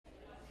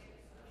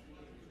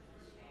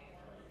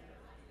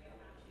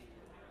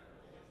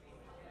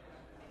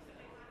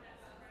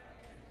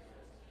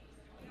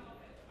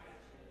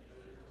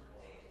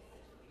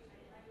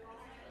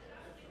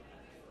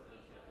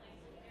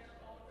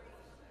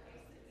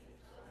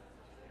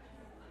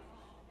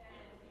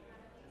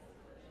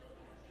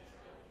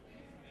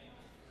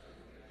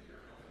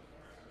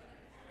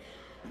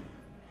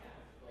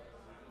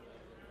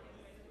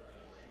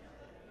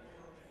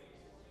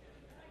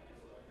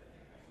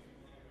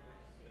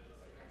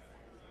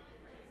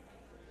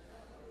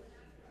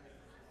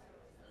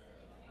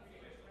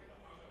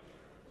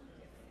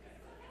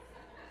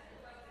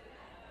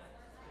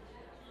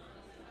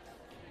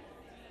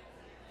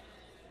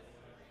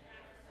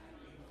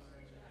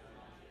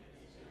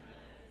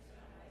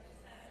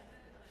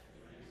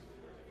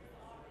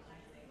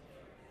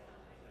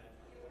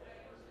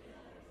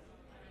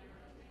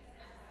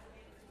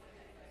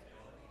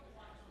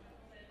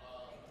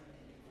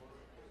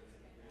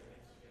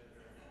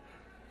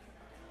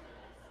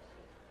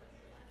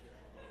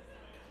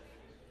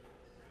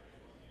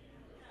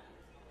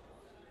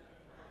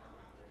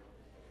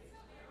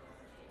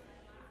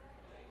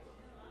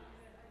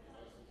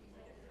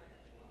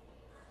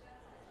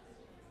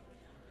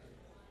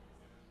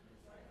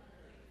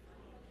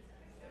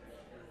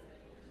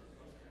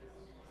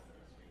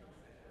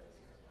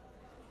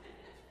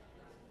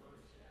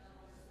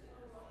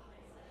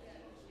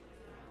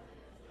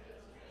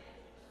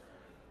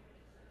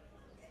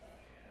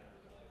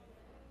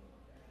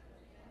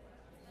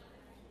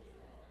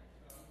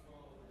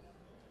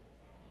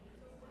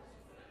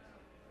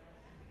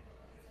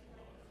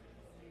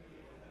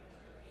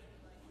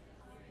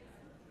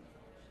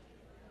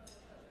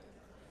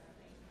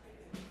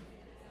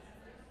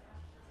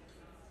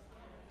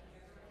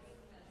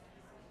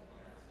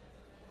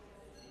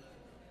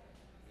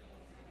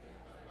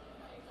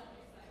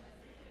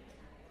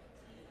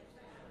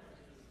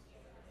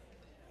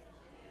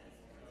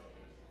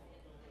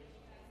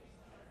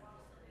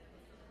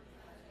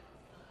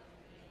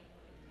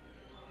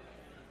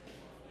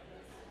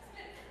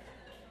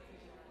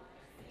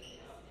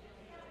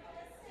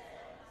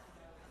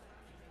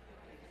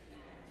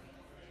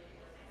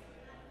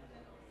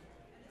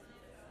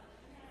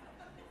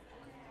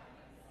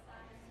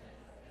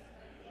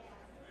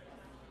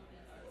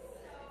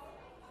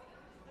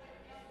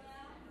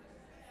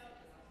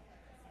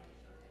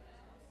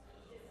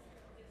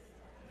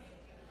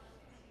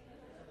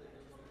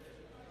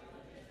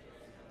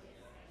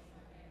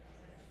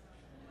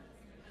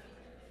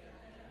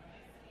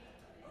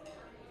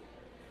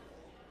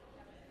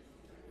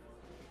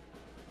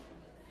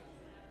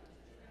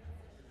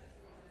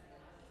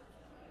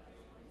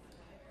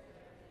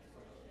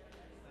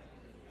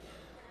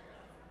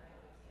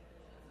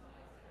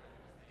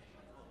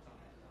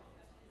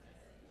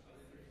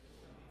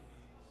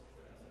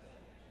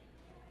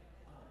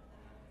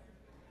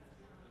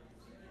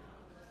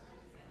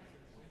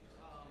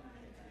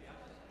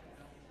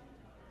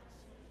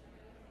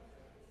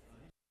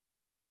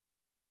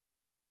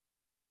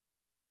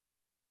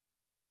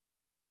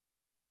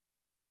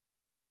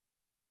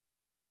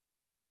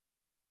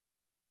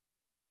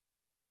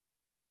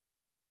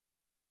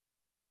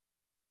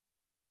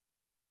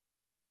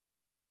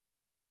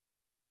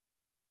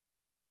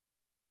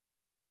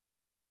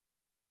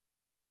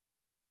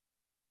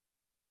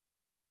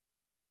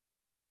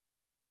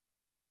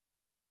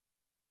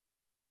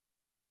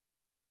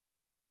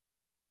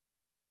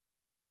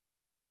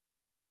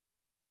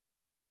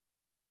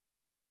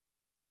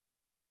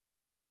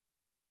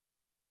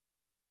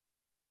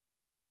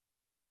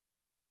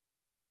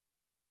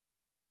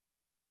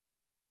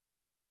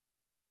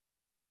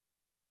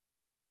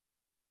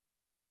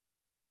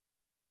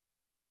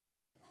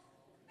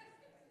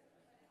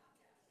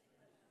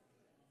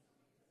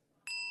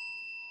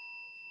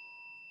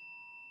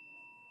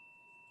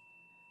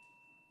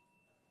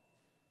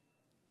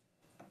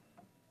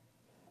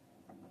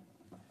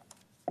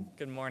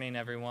Good morning,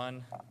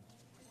 everyone.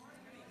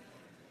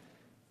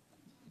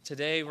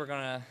 Today we're going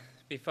to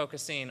be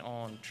focusing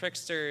on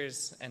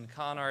tricksters and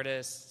con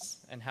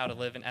artists and how to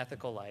live an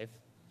ethical life.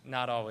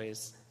 Not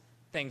always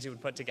things you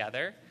would put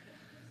together.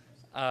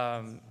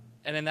 And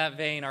in that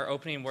vein, our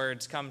opening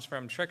words comes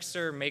from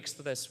Trickster Makes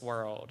This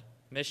World,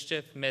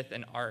 Mischief, Myth,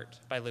 and Art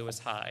by Lewis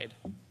Hyde.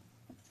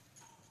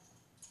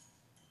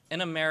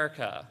 In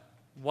America,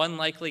 one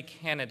likely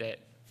candidate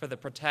for the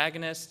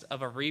protagonist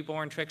of a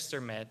reborn trickster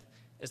myth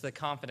is the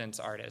confidence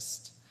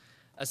artist,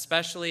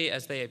 especially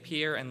as they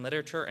appear in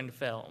literature and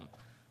film.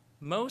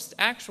 Most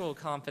actual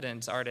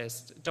confidence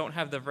artists don't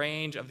have the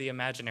range of the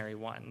imaginary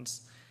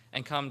ones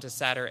and come to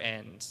sadder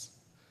ends.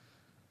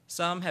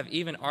 Some have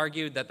even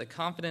argued that the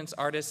confidence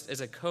artist is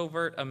a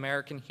covert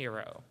American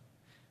hero.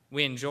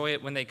 We enjoy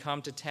it when they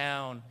come to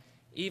town,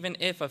 even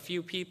if a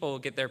few people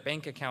get their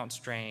bank accounts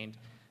drained,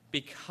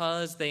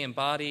 because they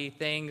embody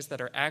things that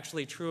are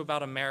actually true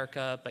about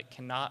America but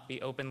cannot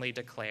be openly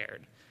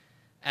declared.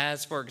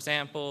 As, for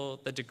example,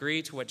 the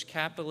degree to which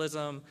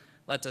capitalism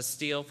lets us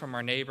steal from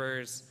our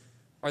neighbors,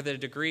 or the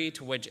degree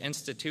to which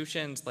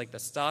institutions like the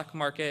stock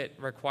market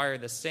require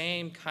the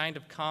same kind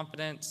of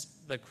confidence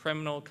the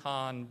criminal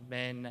con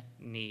men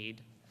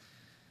need.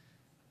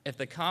 If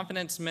the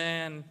confidence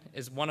man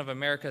is one of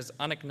America's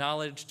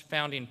unacknowledged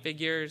founding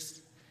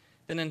figures,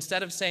 then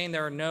instead of saying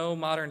there are no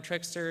modern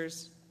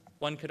tricksters,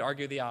 one could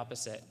argue the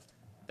opposite,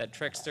 that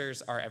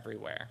tricksters are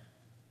everywhere.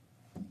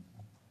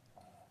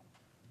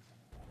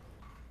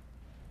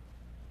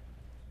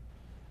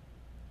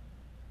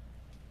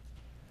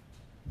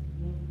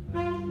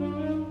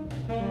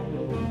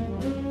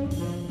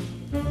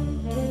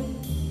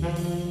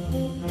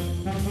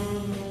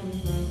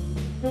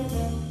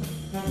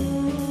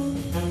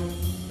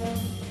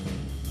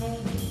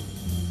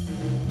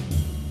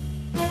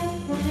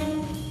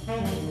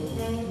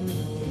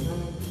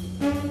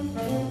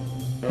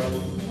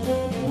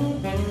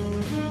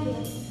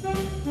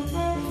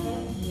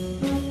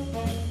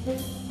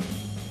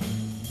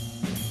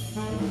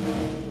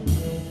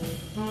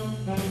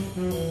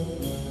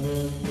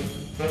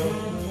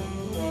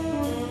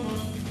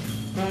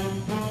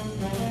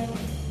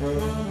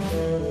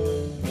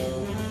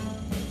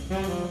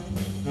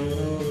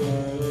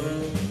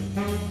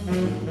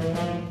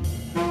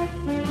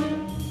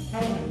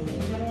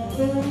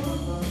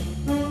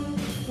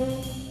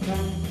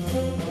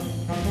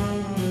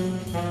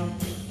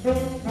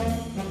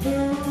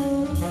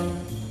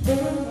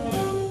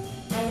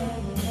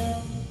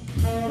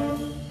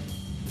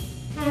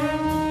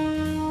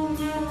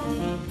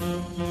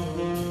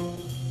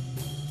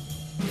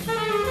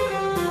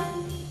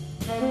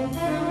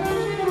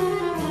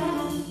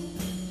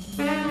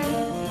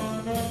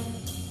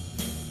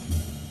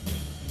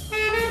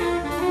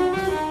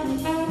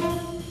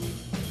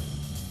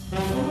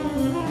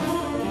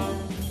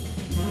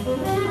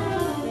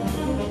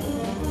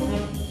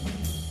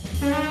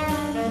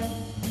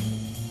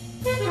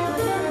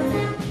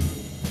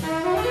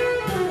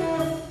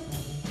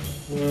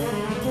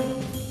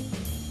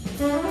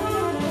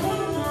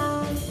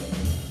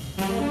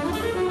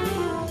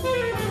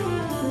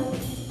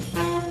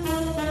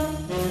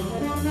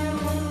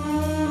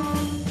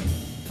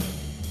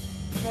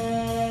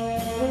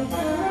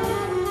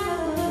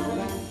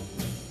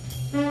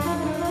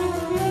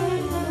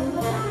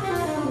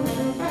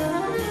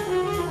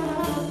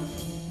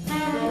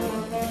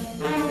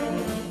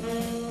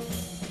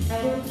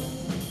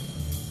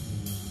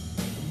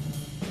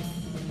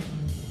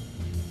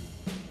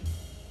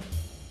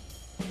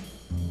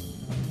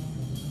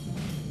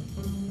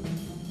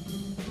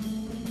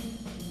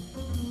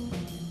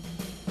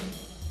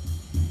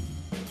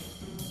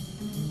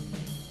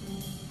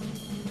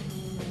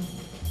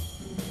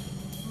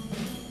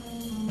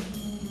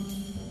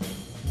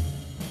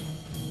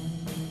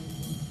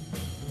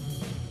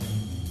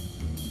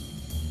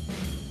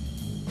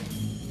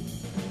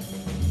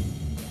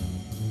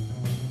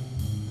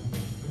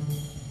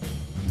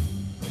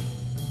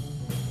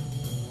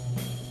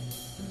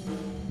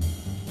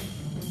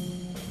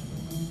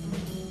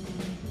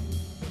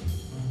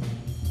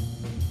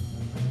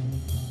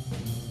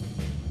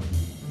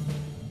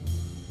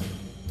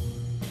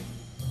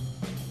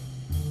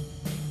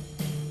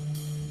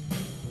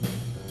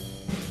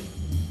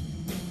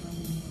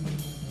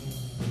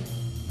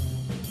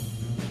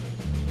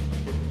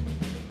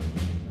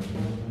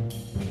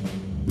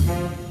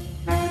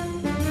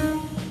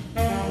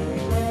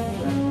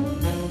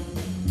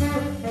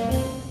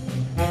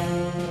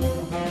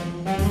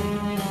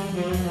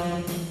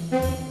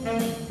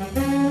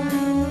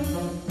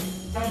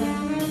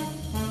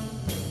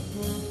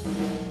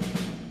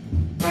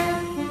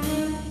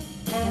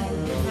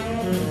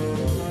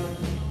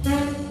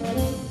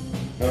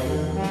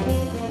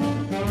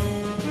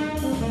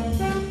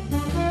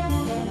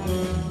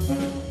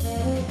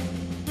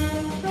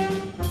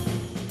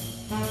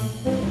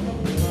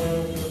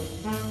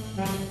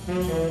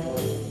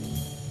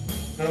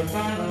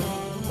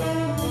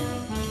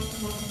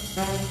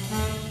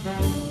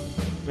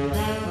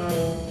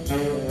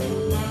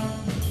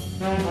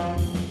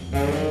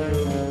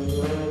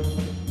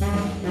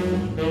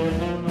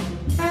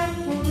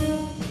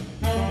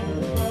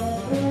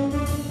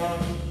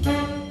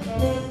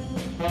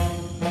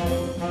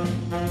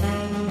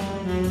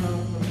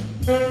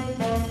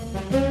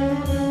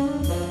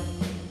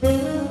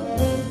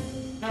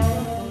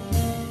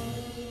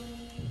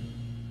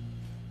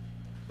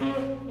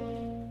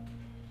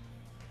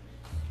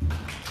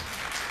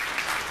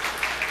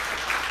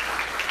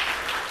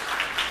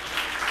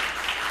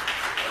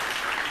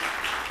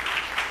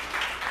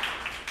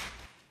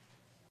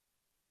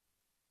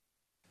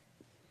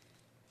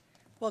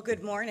 Well,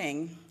 good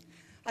morning.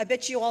 I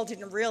bet you all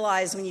didn't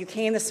realize when you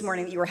came this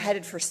morning that you were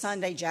headed for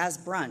Sunday jazz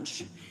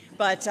brunch.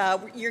 But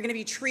you're going to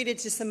be treated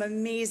to some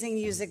amazing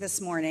music this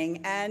morning.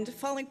 And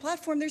following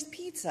platform, there's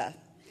pizza.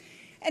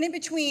 And in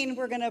between,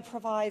 we're going to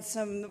provide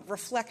some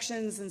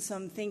reflections and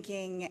some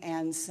thinking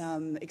and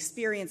some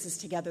experiences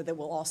together that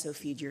will also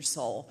feed your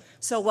soul.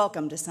 So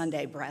welcome to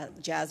Sunday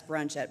Jazz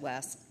Brunch at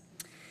Wes.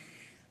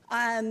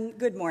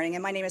 Good morning,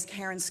 and my name is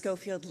Karen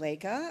Schofield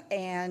Leka,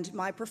 and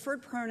my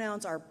preferred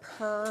pronouns are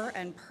per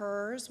and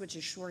pers, which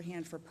is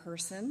shorthand for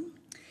person.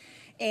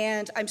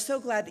 And I'm so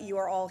glad that you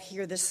are all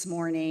here this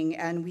morning,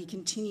 and we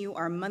continue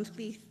our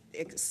monthly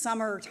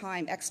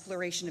summertime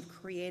exploration of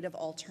creative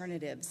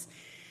alternatives.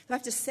 I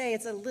have to say,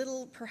 it's a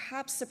little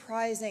perhaps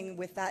surprising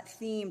with that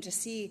theme to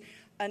see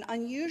an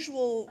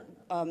unusual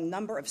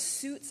number of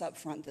suits up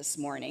front this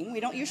morning. We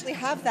don't usually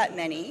have that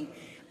many.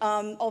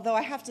 Although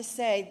I have to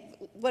say,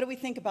 what do we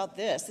think about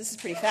this? This is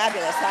pretty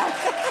fabulous, huh?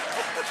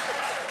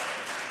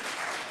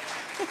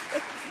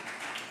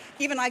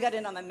 Even I got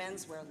in on the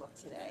menswear look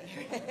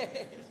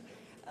today.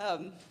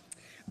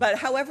 But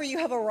however you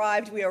have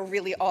arrived, we are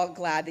really all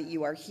glad that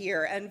you are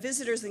here. And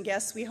visitors and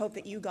guests, we hope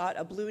that you got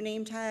a blue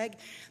name tag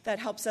that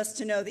helps us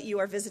to know that you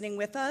are visiting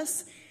with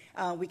us.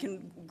 We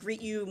can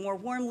greet you more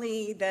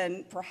warmly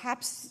than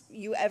perhaps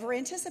you ever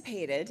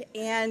anticipated.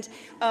 And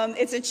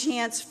it's a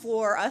chance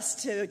for us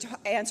to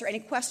answer any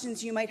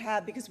questions you might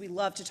have, because we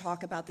love to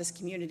talk about this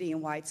community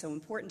and why it's so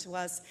important to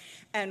us.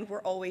 And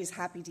we're always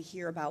happy to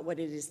hear about what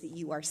it is that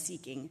you are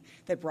seeking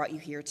that brought you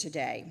here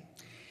today.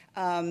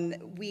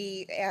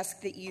 We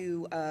ask that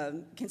you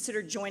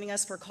consider joining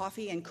us for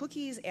coffee and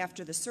cookies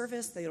after the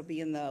service. They'll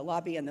be in the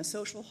lobby and the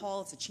social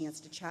hall. It's a chance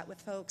to chat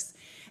with folks.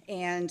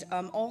 And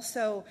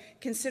also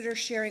consider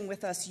sharing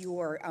with us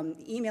your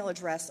email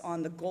address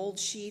on the gold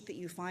sheet that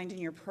you find in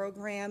your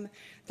program.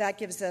 That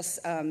gives us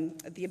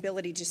the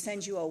ability to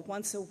send you a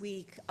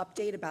once-a-week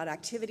update about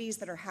activities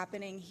that are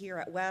happening here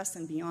at Wes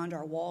and beyond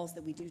our walls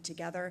that we do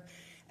together.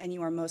 And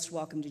you are most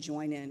welcome to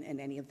join in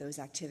any of those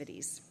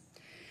activities.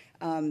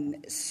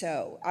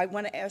 So I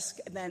want to ask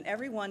then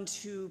everyone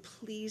to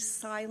please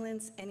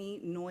silence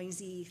any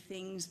noisy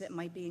things that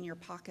might be in your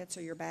pockets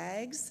or your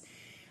bags.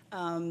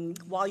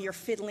 While you're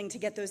fiddling to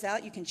get those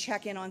out, you can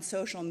check in on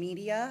social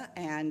media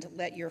and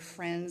let your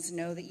friends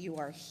know that you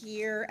are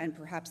here, and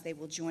perhaps they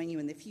will join you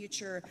in the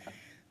future.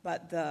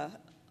 But the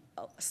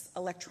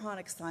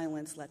electronic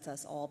silence lets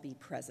us all be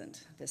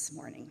present this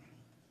morning.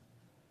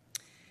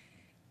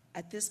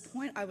 At this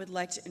point, I would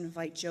like to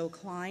invite Joe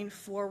Klein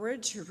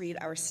forward to read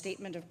our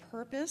statement of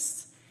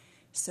purpose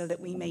so that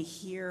we may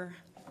hear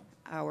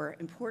our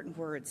important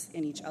words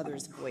in each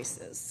other's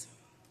voices.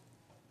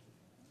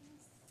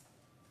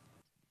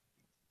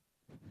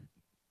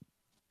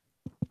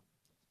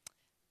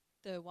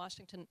 The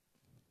Washington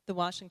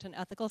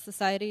Ethical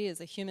Society is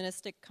a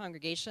humanistic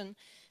congregation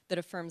that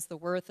affirms the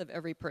worth of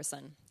every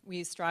person.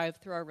 We strive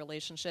through our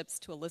relationships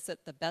to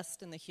elicit the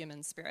best in the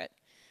human spirit.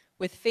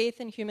 With faith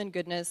in human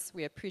goodness,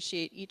 we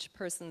appreciate each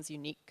person's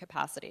unique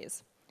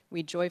capacities.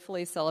 We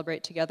joyfully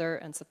celebrate together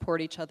and support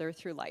each other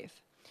through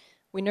life.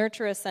 We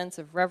nurture a sense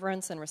of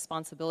reverence and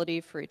responsibility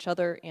for each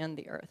other and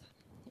the earth.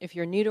 If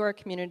you're new to our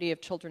community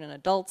of children and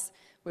adults,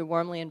 we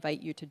warmly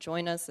invite you to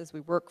join us as we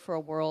work for a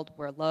world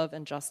where love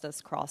and justice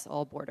cross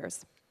all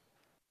borders.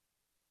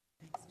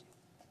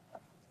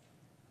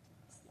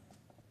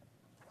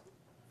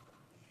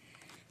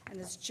 And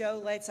as Joe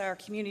lights our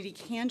community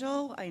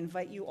candle, I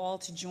invite you all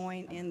to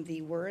join in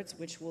the words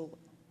which will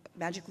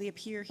magically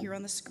appear here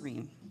on the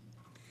screen.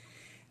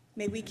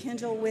 May we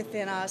kindle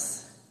within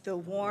us the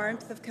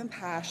warmth of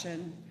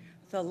compassion,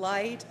 the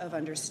light of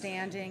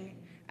understanding,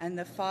 and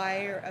the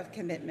fire of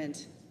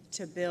commitment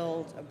to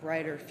build a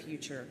brighter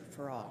future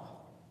for all.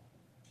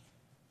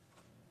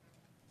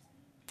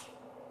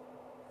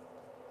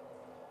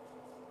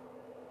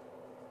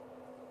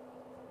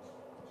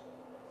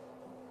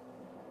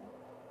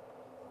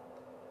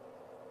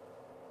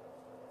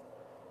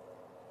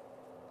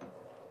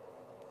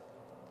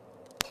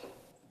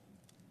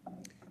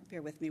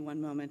 Bear with me one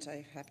moment.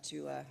 I have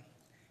to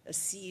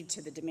accede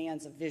to the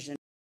demands of vision.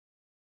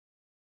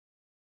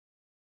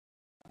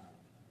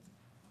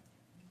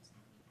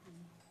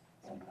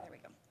 There we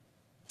go.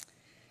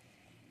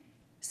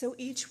 So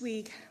each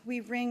week, we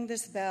ring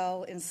this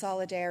bell in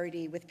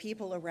solidarity with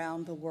people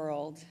around the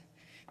world.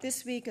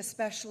 This week,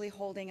 especially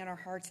holding in our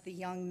hearts the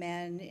young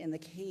men in the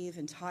cave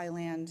in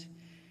Thailand,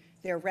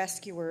 their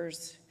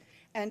rescuers,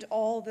 and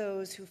all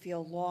those who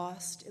feel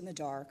lost in the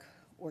dark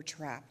or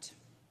trapped.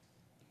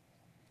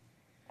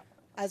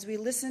 As we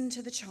listen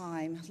to the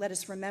chime, let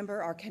us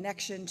remember our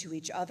connection to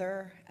each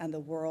other and the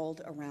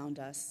world around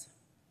us.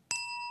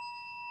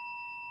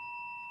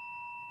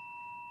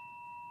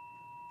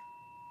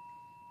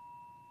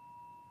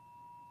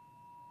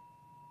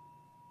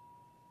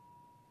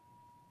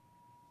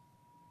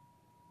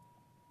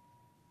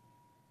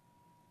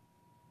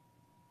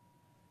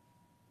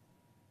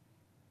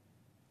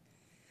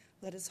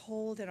 Let us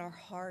hold in our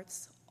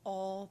hearts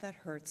all that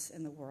hurts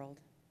in the world.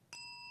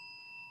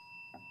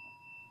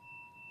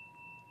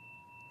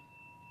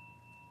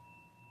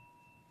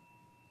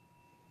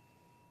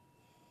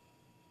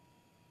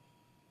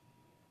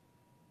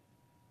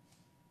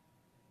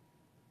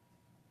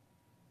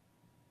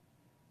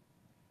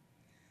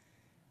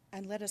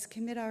 And let us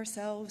commit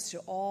ourselves to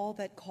all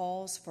that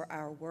calls for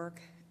our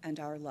work and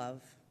our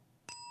love.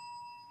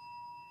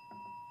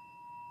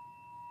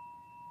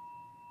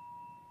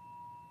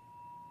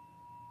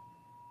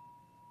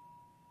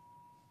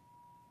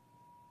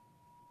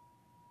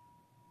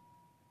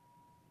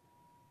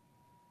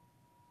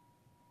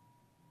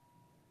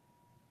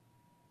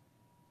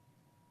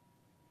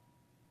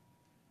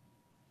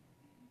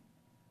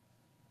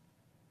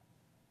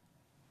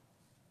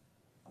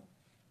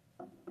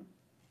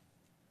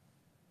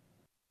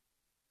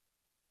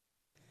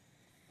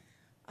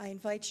 I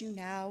invite you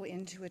now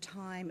into a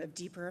time of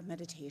deeper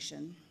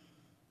meditation.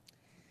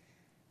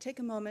 Take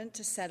a moment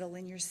to settle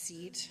in your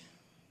seat.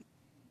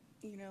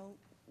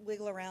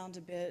 Wiggle around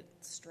a bit,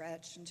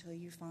 stretch until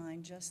you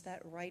find just that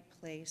right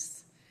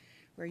place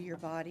where your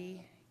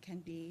body can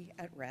be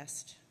at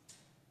rest.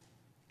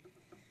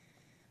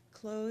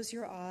 Close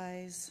your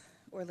eyes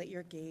or let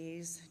your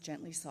gaze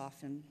gently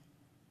soften.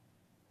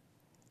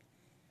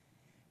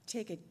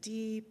 Take a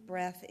deep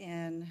breath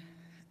in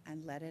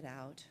and let it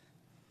out.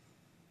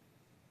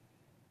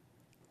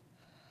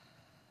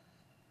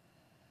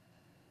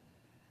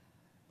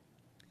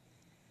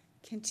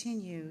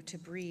 Continue to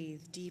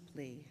breathe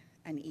deeply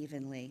and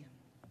evenly.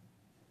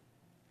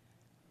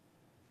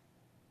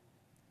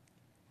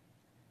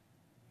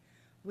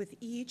 With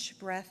each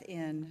breath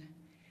in,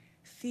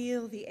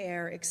 feel the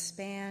air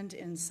expand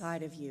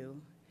inside of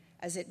you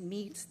as it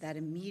meets that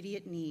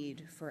immediate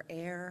need for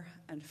air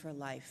and for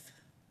life.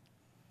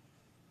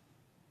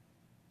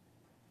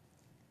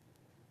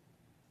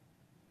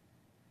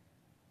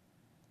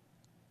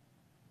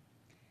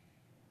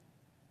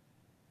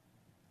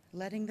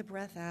 Letting the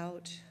breath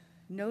out,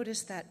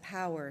 notice that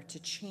power to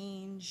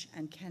change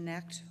and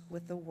connect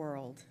with the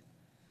world,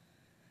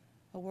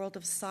 a world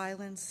of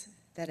silence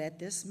that at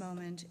this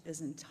moment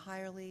is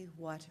entirely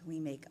what we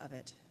make of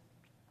it.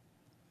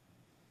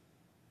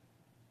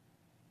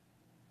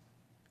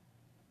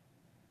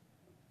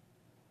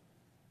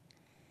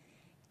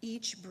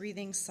 Each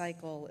breathing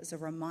cycle is a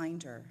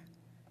reminder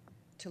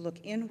to look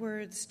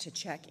inwards, to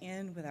check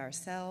in with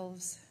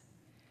ourselves,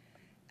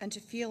 and to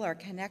feel our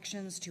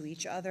connections to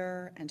each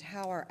other and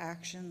how our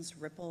actions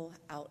ripple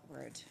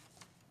outward.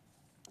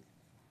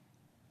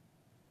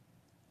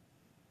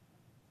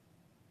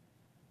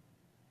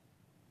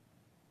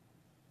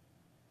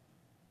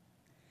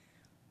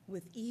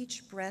 With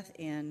each breath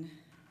in,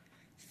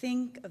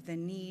 think of the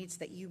needs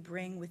that you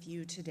bring with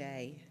you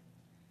today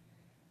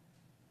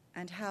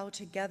and how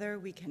together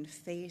we can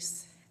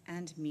face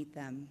and meet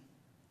them.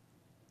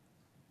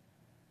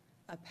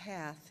 A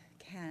path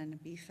can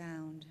be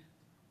found.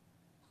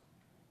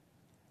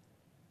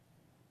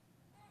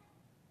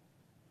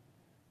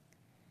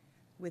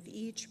 With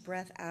each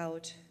breath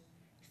out,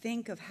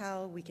 think of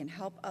how we can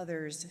help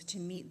others to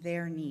meet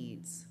their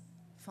needs,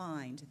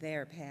 find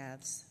their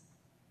paths.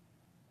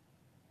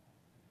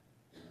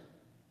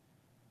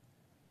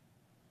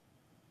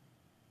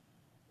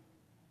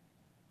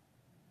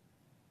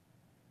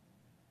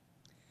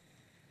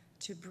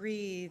 To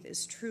breathe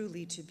is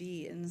truly to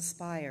be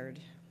inspired.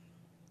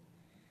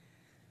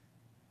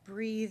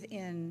 Breathe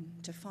in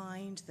to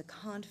find the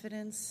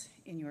confidence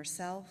in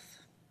yourself.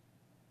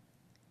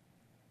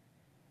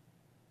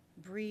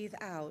 Breathe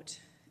out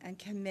and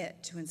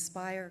commit to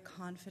inspire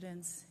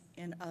confidence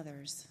in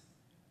others.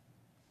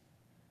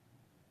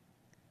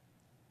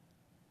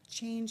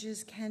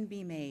 Changes can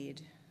be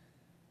made.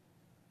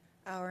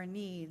 Our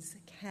needs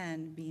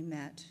can be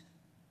met.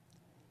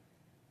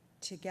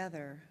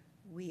 Together,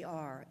 we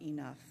are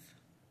enough.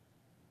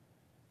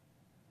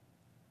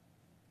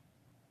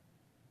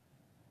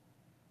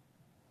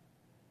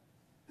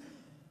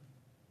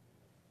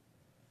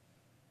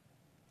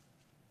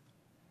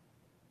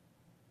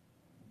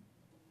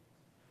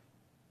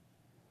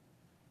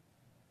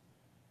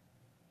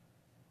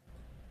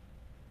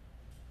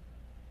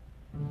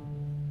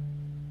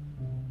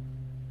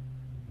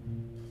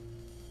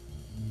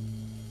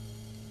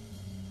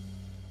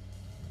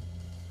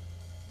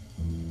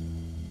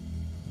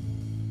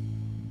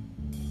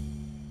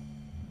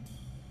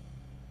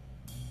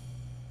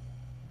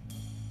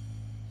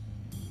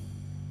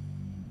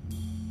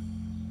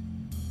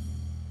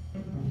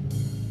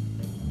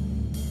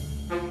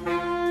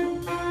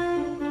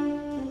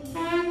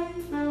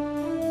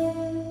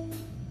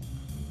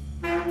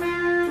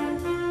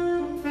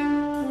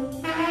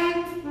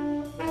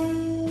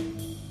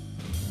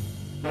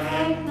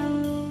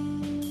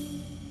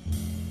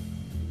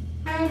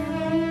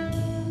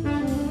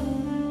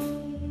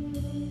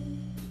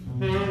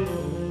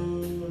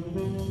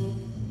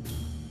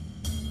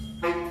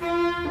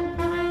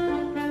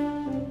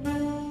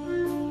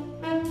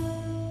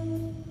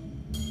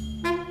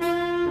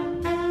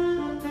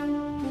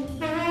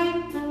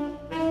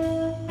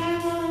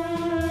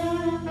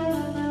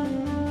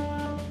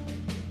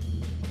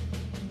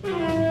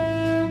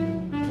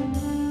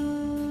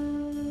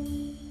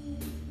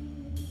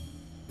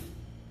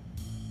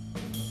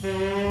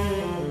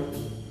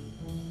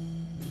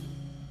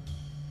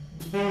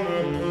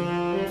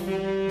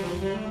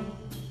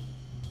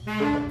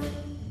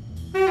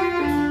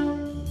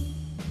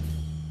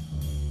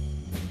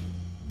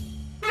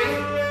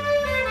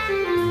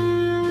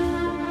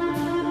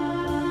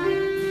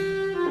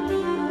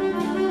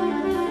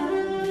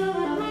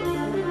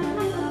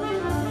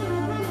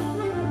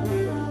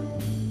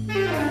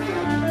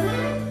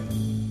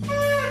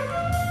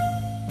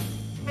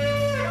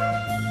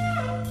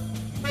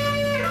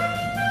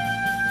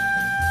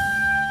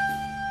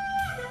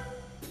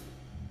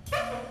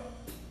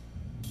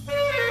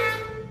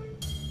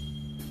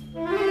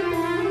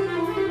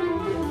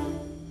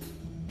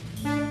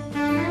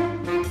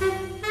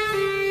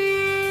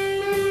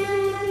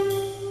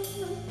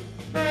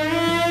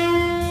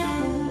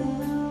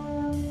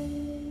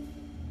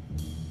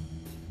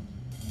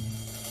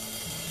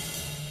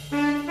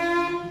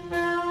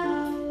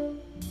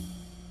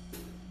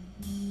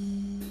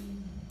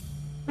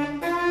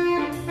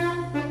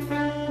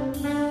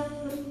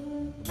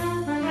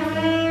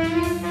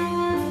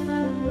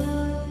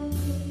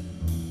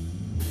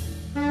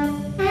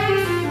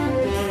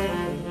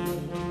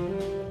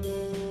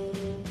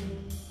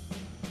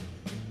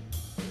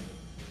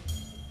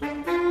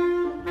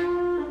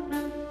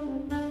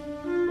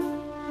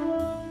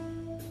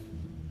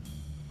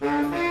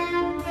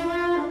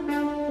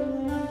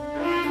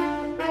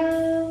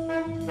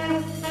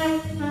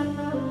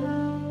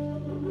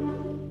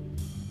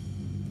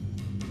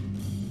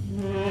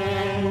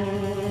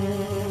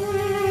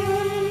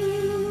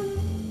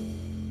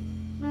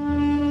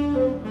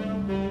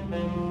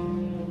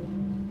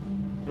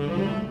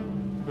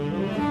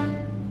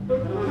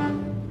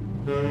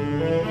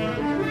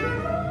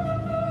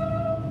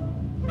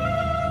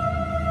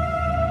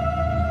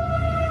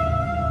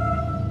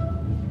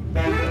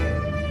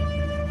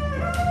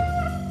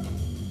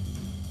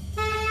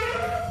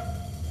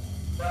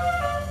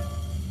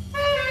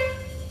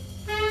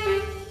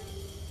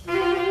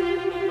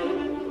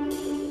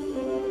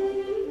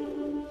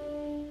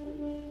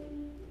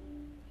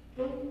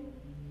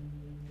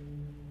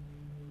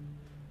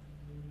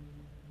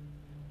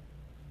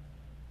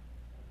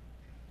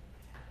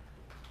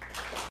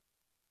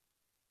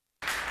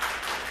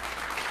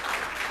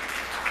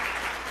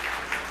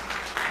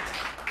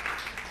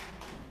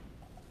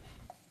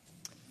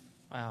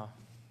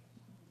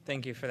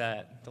 Thank you for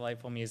that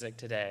delightful music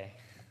today.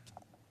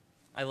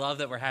 I love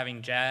that we're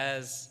having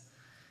jazz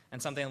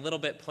and something a little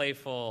bit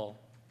playful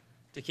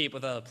to keep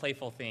with a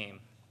playful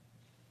theme.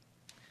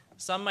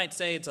 Some might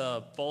say it's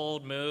a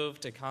bold move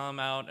to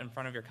come out in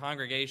front of your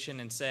congregation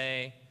and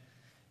say,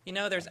 you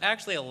know, there's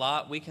actually a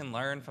lot we can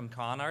learn from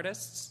con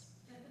artists.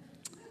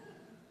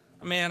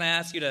 I'm going to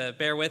ask you to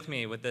bear with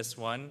me with this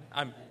one.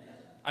 I'm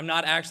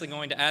not actually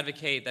going to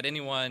advocate that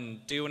anyone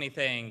do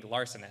anything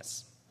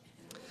larcenous.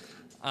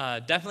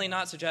 Definitely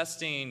not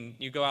suggesting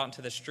you go out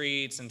into the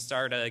streets and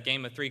start a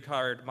game of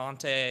three-card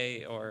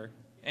Monte or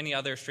any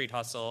other street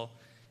hustle.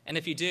 And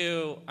if you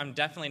do, I'm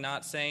definitely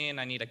not saying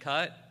I need a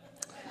cut.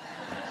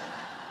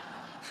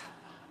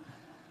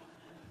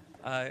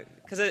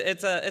 Because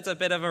it's a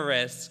bit of a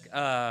risk.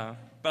 But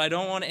I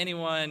don't want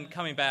anyone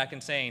coming back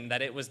and saying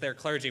that it was their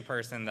clergy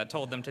person that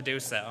told them to do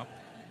so.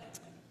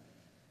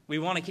 We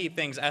want to keep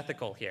things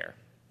ethical here.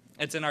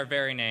 It's in our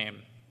very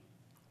name.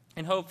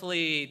 And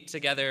hopefully,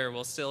 together,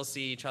 we'll still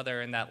see each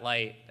other in that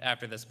light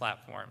after this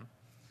platform.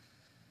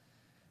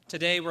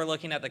 Today, we're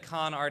looking at the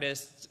con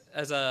artist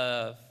as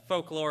a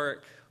folkloric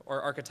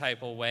or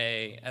archetypal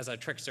way, as a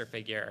trickster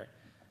figure,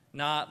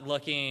 not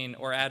looking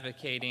or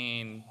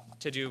advocating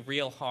to do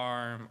real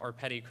harm or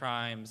petty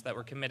crimes that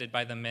were committed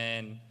by the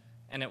men,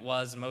 and it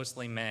was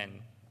mostly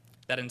men,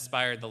 that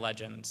inspired the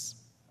legends.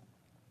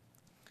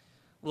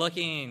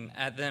 Looking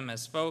at them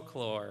as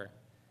folklore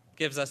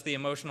gives us the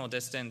emotional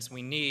distance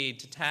we need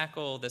to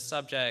tackle the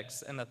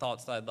subjects and the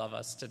thoughts that I'd love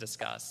us to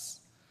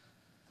discuss.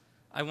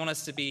 I want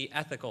us to be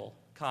ethical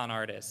con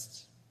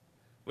artists,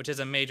 which is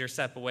a major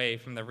step away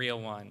from the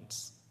real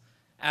ones,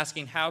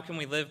 asking how can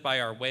we live by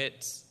our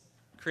wits,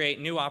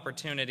 create new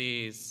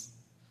opportunities,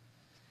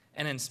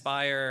 and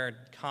inspire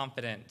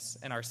confidence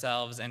in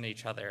ourselves and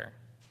each other.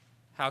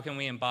 How can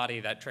we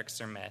embody that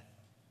trickster myth?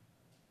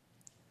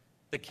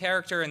 The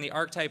character and the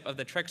archetype of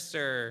the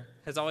trickster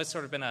has always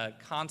sort of been a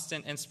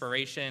constant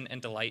inspiration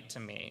and delight to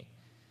me.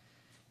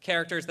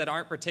 Characters that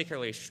aren't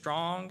particularly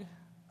strong,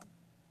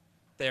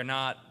 they're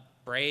not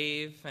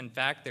brave, in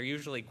fact, they're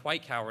usually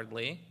quite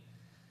cowardly.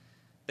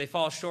 They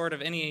fall short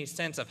of any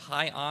sense of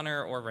high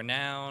honor or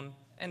renown,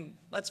 and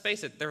let's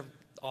face it, they're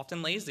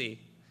often lazy.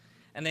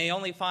 And they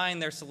only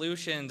find their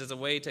solutions as a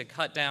way to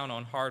cut down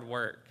on hard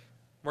work,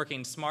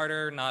 working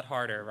smarter, not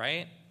harder,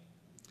 right?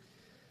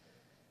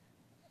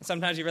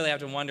 Sometimes you really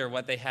have to wonder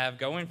what they have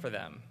going for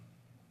them.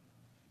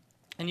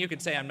 And you could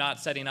say I'm not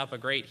setting up a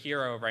great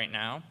hero right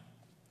now,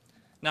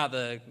 not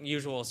the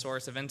usual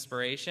source of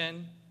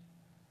inspiration,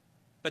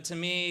 but to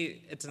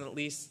me, it's at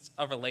least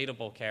a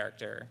relatable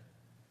character.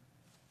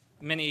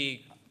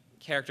 Many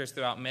characters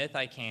throughout myth,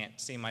 I can't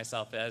see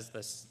myself as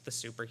the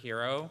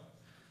superhero,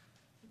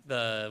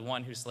 the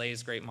one who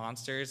slays great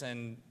monsters,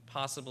 and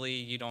possibly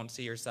you don't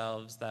see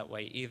yourselves that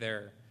way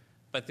either.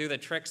 But through the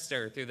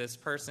trickster, through this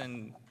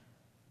person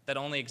that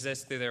only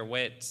exists through their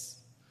wits,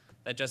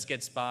 that just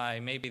gets by,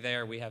 maybe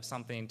there we have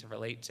something to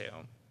relate to.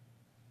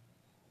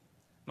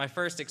 My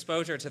first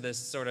exposure to this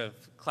sort of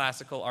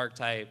classical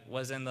archetype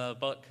was in the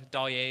book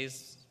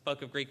D'Ailly's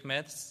Book of Greek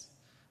Myths.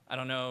 I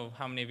don't know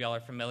how many of y'all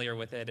are familiar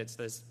with it. It's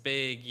this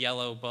big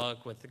yellow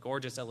book with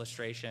gorgeous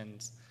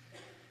illustrations.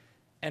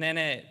 And in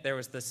it, there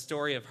was the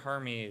story of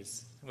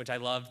Hermes, which I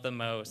loved the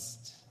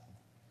most.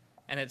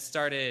 And it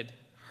started,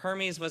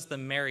 Hermes was the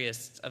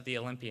merriest of the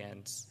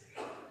Olympians,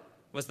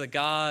 was the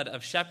god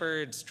of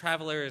shepherds,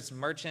 travelers,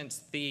 merchants,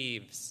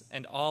 thieves,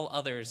 and all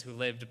others who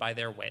lived by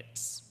their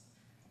wits.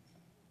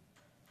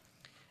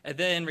 It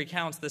then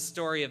recounts the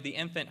story of the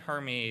infant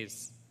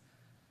Hermes,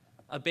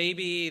 a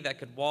baby that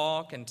could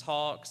walk and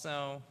talk,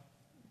 so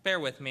bear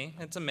with me,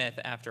 it's a myth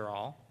after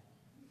all.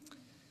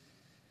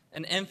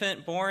 An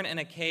infant born in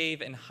a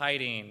cave in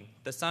hiding,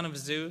 the son of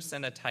Zeus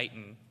and a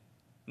Titan,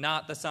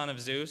 not the son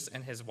of Zeus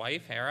and his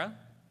wife, Hera.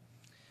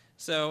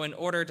 So in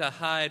order to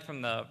hide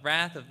from the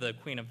wrath of the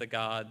queen of the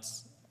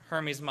gods,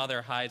 Hermes'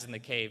 mother hides in the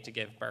cave to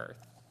give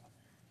birth.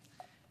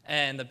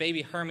 And the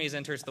baby Hermes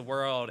enters the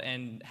world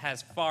and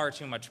has far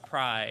too much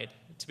pride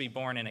to be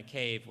born in a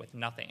cave with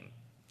nothing.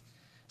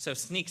 So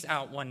sneaks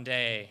out one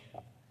day,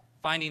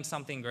 finding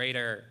something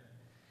greater,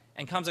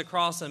 and comes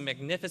across a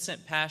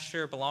magnificent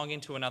pasture belonging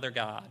to another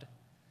god.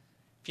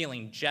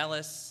 Feeling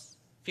jealous,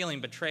 feeling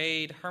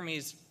betrayed,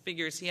 Hermes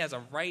figures he has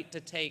a right to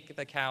take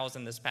the cows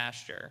in this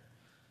pasture.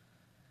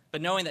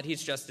 But knowing that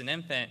he's just an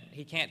infant,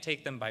 he can't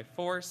take them by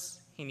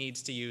force, he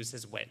needs to use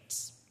his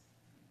wits.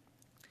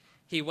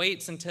 He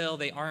waits until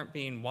they aren't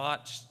being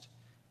watched,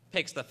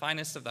 picks the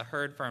finest of the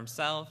herd for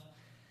himself,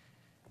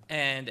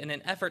 and in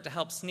an effort to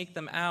help sneak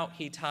them out,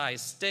 he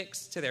ties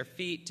sticks to their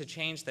feet to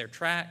change their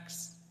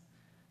tracks,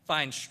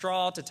 finds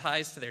straw to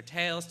ties to their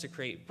tails to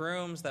create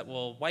brooms that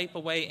will wipe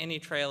away any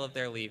trail of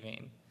their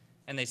leaving,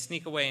 and they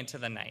sneak away into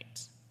the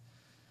night.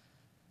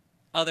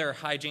 Other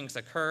hijinks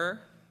occur,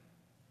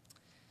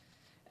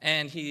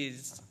 and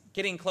he's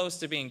getting close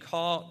to being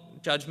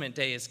caught. Judgment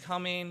Day is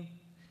coming,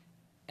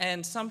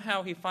 and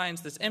somehow he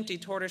finds this empty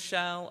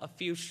tortoiseshell, a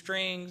few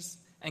strings,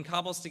 and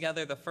cobbles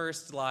together the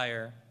first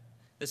lyre,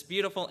 this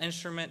beautiful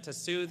instrument to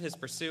soothe his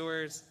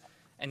pursuers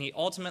and he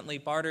ultimately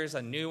barters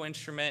a new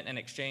instrument in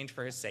exchange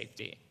for his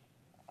safety.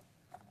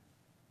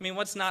 I mean,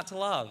 what's not to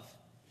love?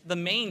 The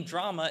main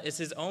drama is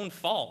his own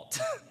fault.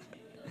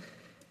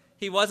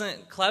 He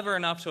wasn't clever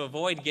enough to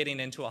avoid getting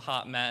into a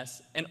hot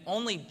mess, and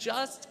only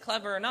just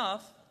clever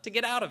enough to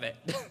get out of it.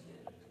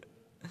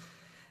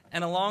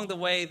 And along the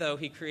way, though,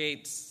 he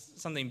creates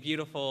something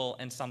beautiful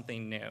and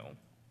something new.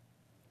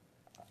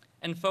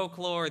 In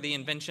folklore, the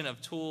invention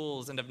of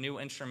tools and of new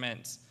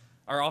instruments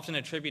are often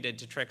attributed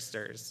to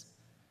tricksters,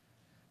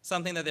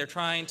 something that they're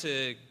trying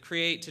to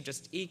create to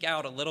just eke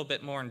out a little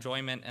bit more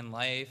enjoyment in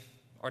life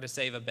or to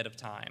save a bit of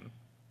time.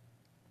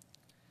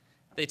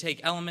 They take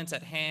elements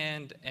at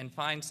hand and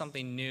find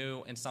something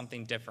new and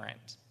something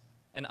different,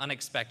 an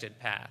unexpected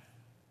path.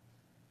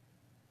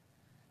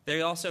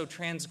 They also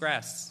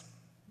transgress.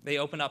 They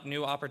open up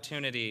new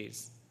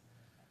opportunities.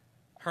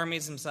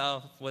 Hermes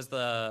himself was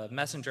the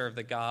messenger of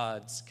the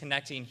gods,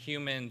 connecting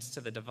humans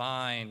to the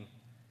divine.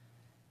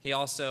 He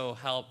also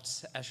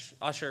helped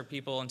usher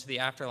people into the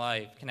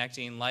afterlife,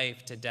 connecting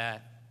life to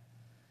death.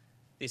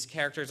 These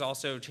characters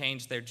also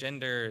changed their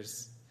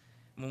genders.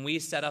 When we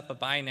set up a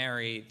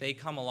binary, they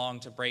come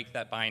along to break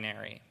that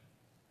binary.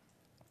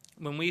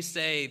 When we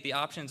say the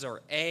options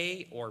are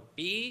A or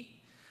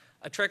B,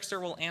 a trickster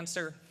will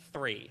answer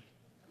 3,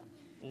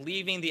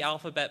 leaving the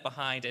alphabet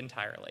behind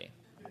entirely.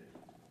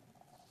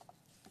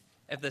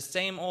 If the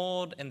same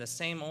old and the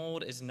same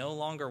old is no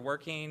longer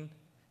working,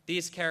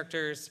 these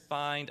characters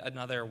find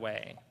another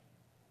way.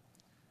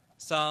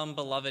 Some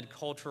beloved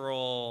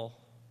cultural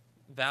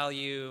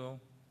value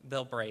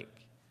they'll break.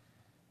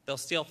 They'll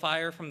steal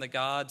fire from the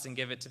gods and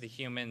give it to the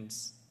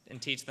humans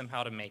and teach them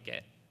how to make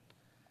it.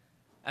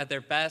 At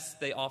their best,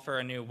 they offer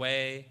a new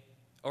way,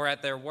 or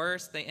at their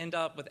worst, they end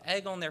up with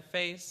egg on their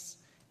face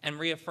and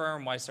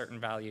reaffirm why certain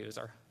values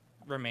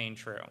remain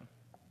true.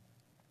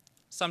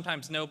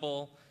 Sometimes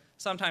noble,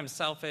 sometimes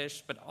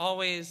selfish, but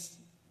always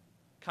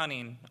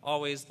cunning,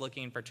 always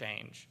looking for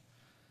change.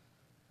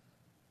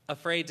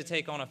 Afraid to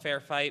take on a fair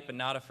fight, but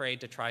not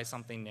afraid to try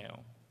something new.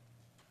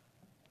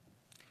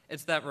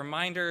 It's that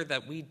reminder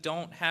that we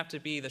don't have to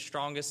be the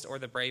strongest or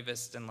the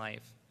bravest in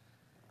life,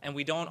 and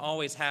we don't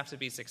always have to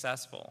be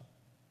successful.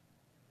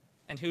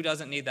 And who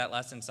doesn't need that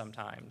lesson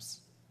sometimes?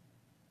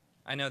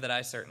 I know that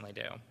I certainly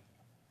do.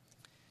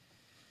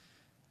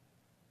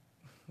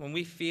 When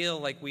we feel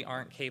like we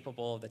aren't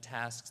capable of the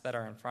tasks that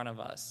are in front of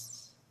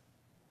us,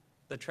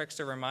 the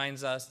trickster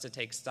reminds us to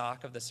take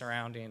stock of the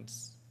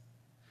surroundings,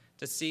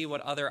 to see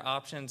what other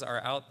options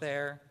are out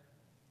there,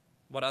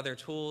 what other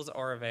tools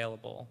are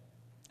available,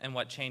 and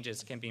what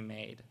changes can be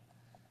made.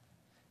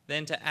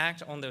 Then to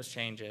act on those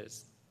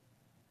changes,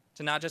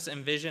 to not just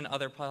envision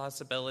other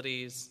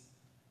possibilities,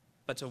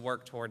 but to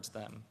work towards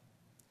them.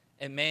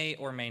 It may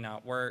or may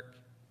not work,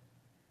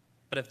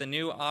 but if the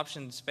new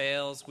options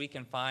fails, we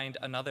can find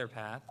another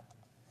path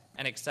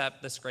and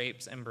accept the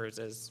scrapes and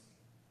bruises.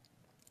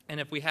 And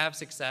if we have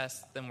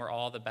success, then we're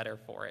all the better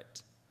for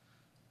it.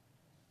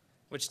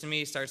 Which to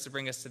me starts to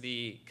bring us to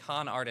the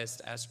con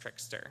artist as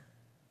trickster.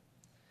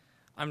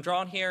 I'm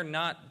drawn here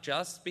not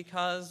just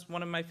because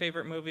one of my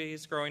favorite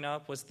movies growing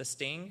up was The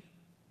Sting,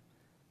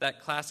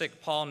 that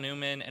classic Paul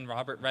Newman and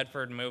Robert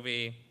Redford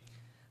movie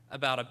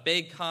about a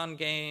big con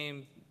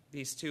game,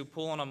 these two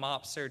pull on a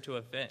mobster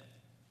to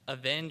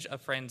avenge a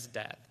friend's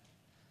death.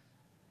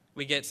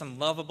 We get some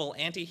lovable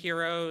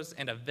anti-heroes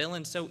and a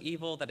villain so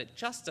evil that it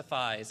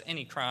justifies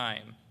any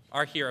crime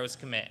our heroes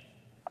commit.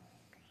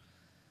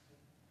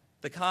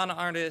 The con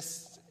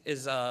artist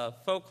is a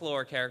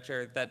folklore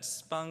character that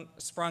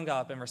sprung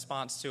up in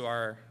response to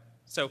our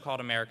so-called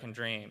American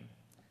dream,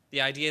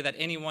 the idea that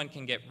anyone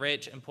can get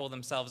rich and pull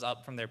themselves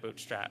up from their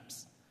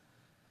bootstraps.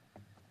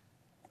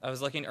 I was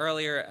looking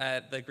earlier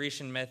at the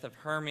Grecian myth of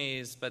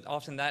Hermes, but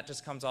often that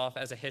just comes off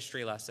as a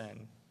history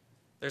lesson.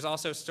 There's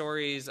also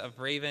stories of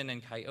raven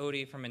and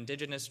coyote from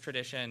indigenous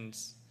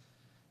traditions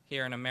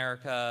here in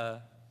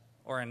America,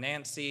 or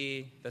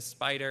Anansi, the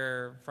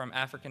spider from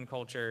African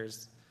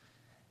cultures.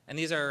 And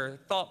these are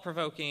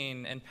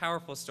thought-provoking and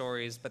powerful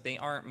stories, but they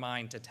aren't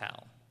mine to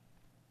tell.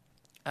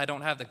 I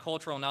don't have the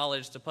cultural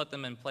knowledge to put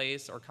them in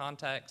place or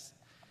context,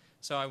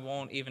 so I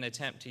won't even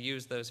attempt to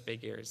use those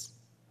figures.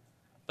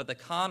 But the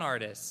con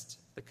artist,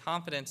 the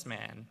confidence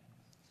man,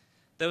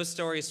 those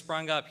stories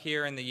sprung up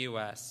here in the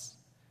U.S.,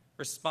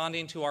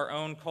 responding to our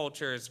own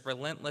culture's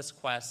relentless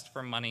quest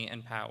for money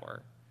and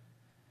power.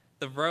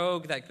 The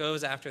rogue that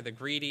goes after the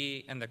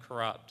greedy and the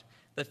corrupt,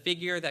 the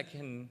figure that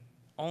can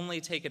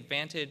only take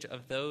advantage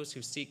of those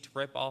who seek to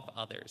rip off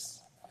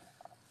others.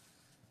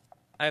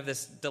 I have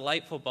this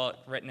delightful book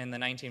written in the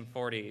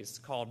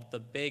 1940s called The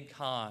Big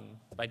Con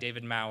by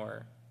David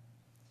Maurer.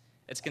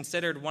 It's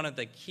considered one of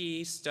the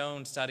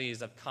keystone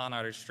studies of con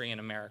artistry in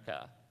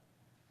America.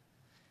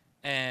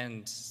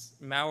 And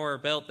Maurer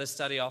built this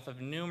study off of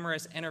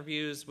numerous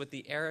interviews with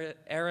the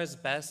era's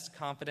best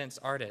confidence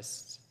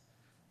artists,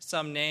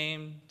 some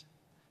named,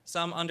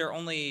 some under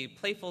only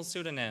playful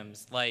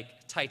pseudonyms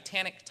like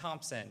Titanic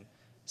Thompson,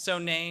 so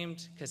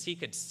named because he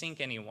could sink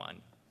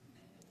anyone,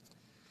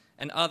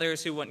 and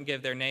others who wouldn't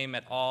give their name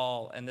at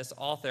all. And this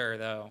author,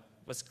 though,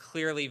 was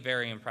clearly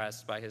very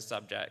impressed by his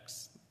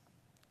subjects.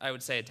 I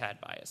would say a tad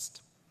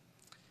biased.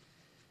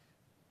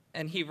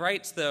 And he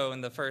writes, though,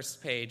 in the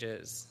first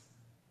pages,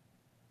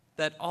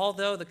 that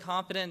although the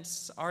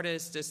confidence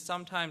artist is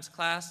sometimes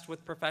classed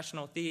with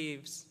professional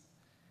thieves,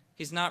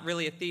 he's not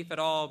really a thief at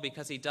all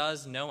because he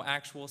does no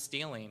actual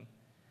stealing.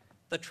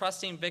 The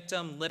trusting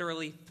victim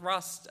literally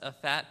thrust a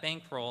fat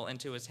bankroll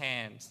into his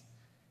hands.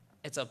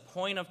 It's a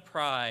point of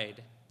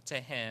pride to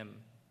him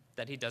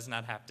that he does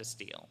not have to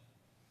steal.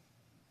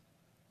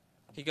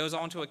 He goes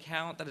on to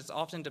account that it's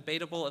often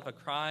debatable if a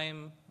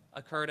crime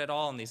occurred at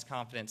all in these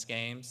confidence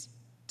games.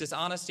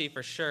 Dishonesty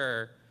for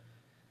sure,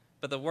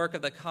 but the work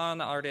of the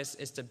con artist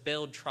is to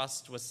build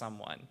trust with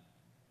someone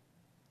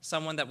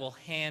that will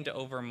hand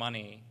over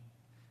money.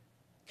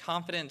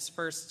 Confidence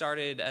first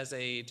started as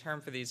a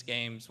term for these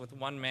games with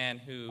one man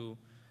who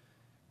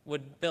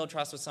would build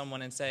trust with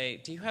someone and say,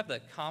 "Do you have the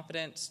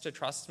confidence to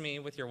trust me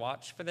with your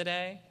watch for the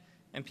day?"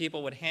 And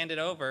people would hand it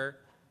over,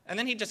 and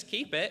then he'd just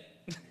keep it.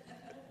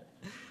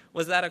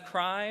 Was that a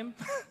crime?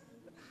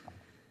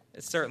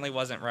 It certainly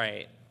wasn't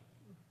right.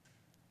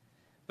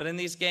 But in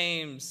these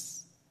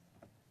games,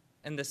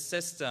 in the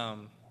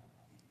system,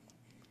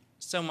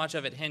 so much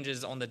of it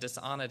hinges on the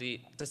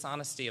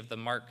dishonesty of the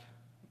mark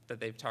that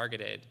they've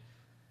targeted.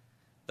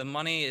 The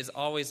money is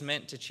always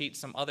meant to cheat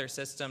some other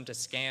system to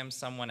scam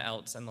someone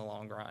else in the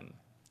long run.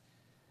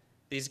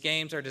 These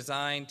games are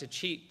designed to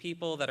cheat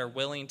people that are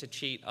willing to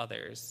cheat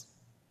others.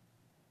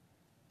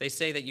 They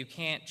say that you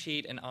can't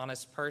cheat an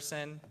honest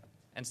person,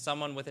 and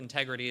someone with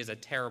integrity is a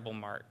terrible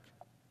mark.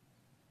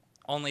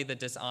 Only the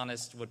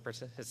dishonest would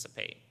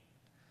participate.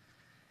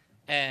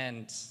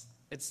 And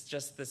it's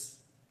just this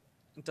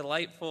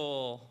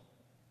delightful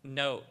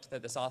note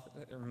that this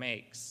author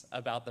makes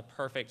about the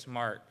perfect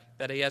mark,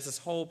 that he has this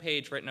whole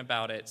page written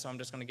about it, so I'm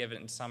just going to give it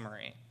in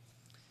summary.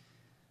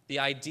 The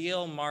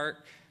ideal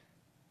mark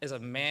is a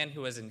man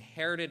who has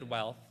inherited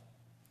wealth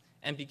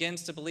and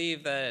begins to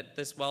believe that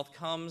this wealth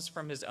comes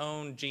from his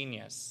own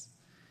genius,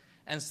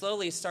 and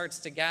slowly starts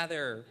to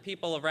gather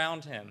people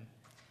around him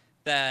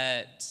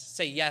that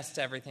say yes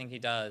to everything he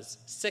does.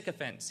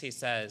 Sycophants, he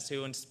says,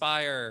 who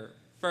inspire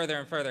further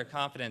and further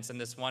confidence in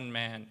this one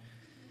man.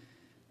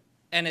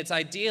 And it's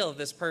ideal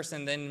this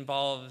person then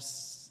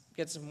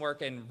gets some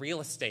work in real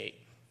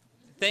estate,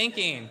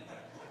 thinking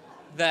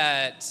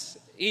that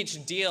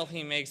each deal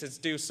he makes is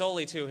due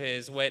solely to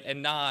his wit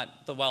and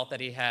not the wealth that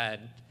he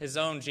had, his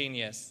own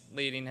genius,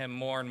 leading him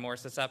more and more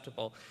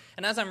susceptible.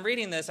 And as I'm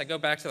reading this, I go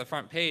back to the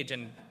front page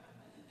and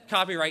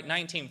copyright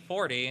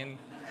 1940 and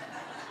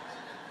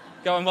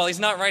going, well, he's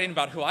not writing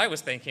about who I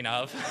was thinking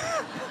of.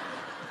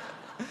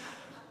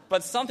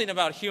 But something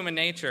about human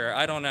nature,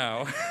 I don't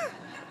know.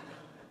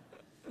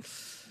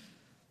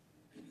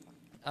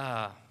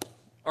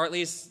 Or at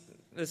least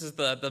this is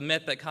the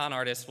myth that con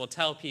artists will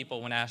tell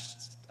people when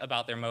asked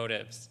about their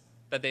motives,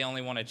 that they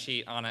only want to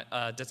cheat on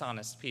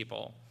dishonest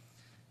people.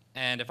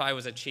 And if I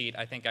was a cheat,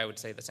 I think I would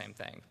say the same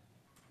thing.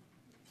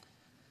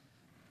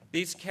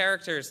 These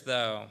characters,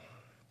 though,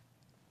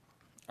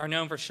 are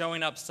known for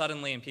showing up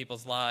suddenly in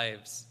people's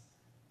lives.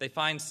 They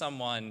find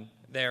someone,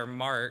 their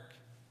mark,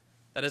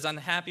 that is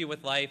unhappy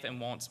with life and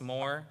wants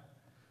more.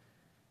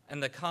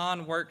 And the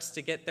con works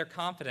to get their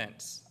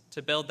confidence,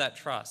 to build that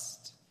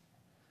trust.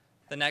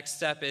 The next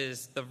step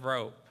is the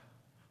rope,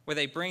 where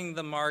they bring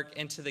the mark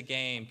into the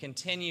game,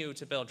 continue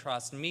to build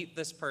trust, meet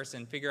this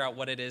person, figure out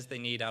what it is they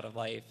need out of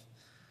life,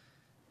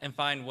 and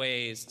find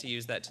ways to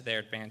use that to their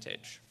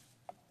advantage.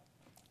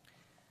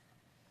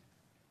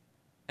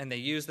 And they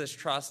use this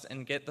trust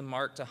and get the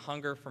mark to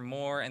hunger for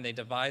more, and they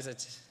devise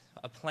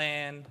a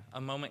plan,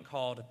 a moment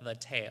called the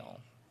tale,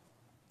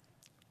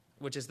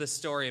 which is this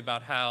story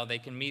about how they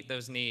can meet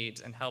those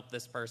needs and help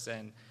this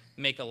person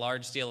make a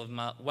large deal of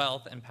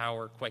wealth and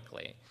power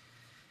quickly.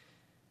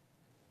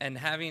 And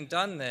having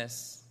done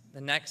this, the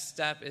next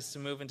step is to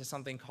move into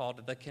something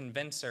called the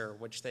convincer,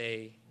 which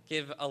they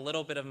give a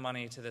little bit of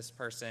money to this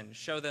person,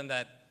 show them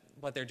that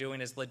what they're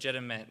doing is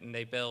legitimate, and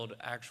they build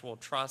actual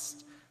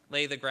trust,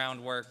 lay the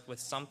groundwork with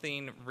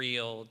something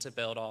real to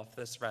build off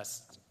this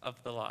rest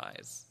of the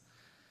lies.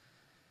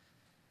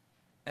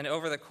 And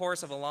over the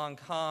course of a long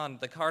con,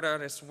 the card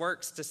artist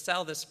works to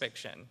sell this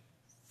fiction,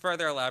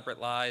 further elaborate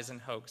lies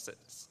and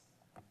hoaxes.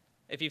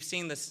 If you've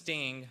seen The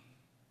Sting,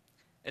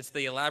 it's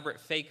the elaborate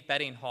fake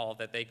betting hall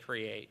that they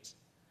create,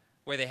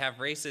 where they have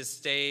races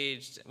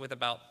staged with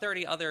about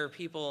 30 other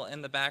people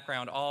in the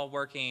background, all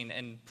working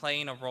and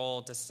playing a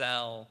role to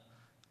sell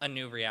a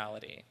new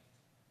reality,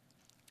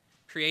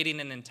 creating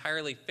an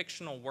entirely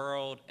fictional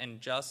world in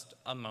just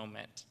a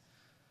moment.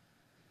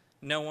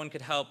 No one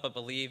could help but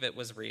believe it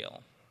was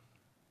real.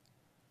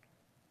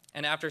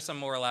 And after some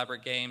more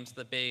elaborate games,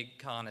 the big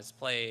con is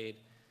played,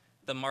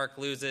 the mark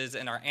loses,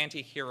 and our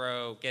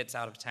anti-hero gets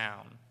out of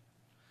town.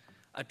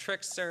 A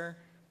trickster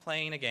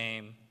playing a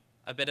game,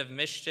 a bit of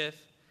mischief,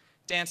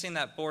 dancing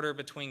that border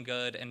between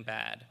good and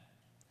bad,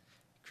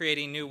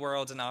 creating new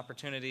worlds and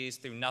opportunities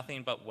through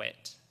nothing but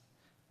wit.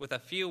 With a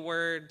few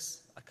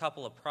words, a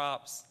couple of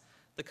props,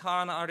 the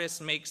con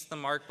artist makes the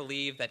mark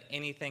believe that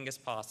anything is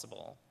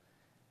possible.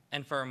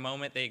 and for a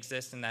moment they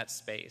exist in that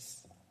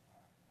space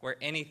where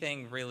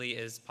anything really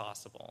is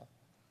possible.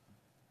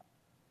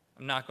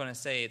 I'm not going to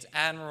say it's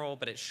admirable,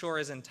 but it sure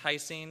is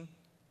enticing.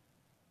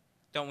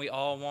 Don't we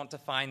all want to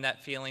find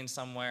that feeling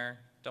somewhere?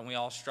 Don't we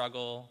all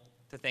struggle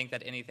to think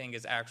that anything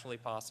is actually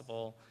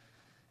possible?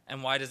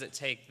 And why does it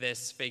take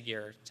this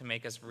figure to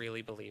make us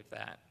really believe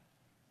that?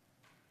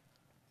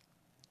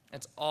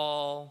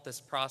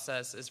 This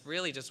process is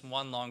really just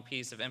one long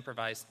piece of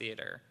improvised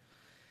theater.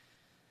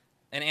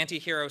 An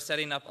anti-hero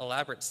setting up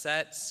elaborate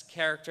sets,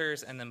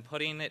 characters, and then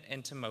putting it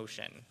into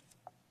motion.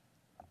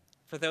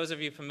 For those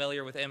of you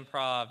familiar with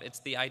improv, it's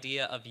the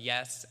idea of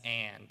yes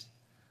and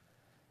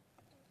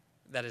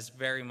that is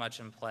very much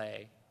in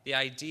play. The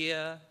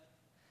idea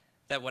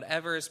that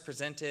whatever is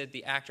presented,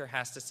 the actor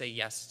has to say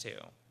yes to.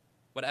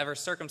 Whatever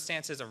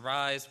circumstances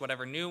arise,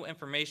 whatever new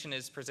information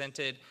is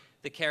presented,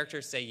 the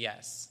characters say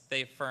yes.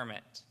 They affirm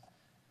it.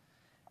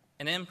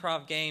 An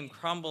improv game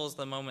crumbles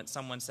the moment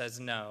someone says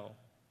no.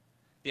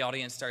 The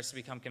audience starts to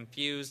become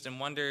confused and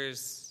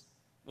wonders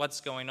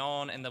what's going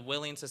on, and the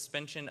willing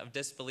suspension of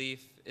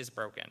disbelief is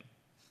broken.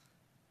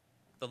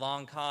 The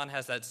long con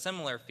has that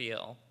similar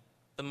feel.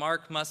 The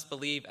mark must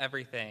believe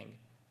everything,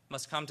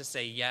 must come to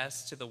say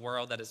yes to the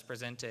world that is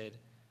presented.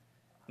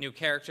 New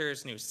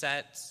characters, new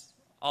sets,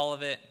 all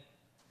of it,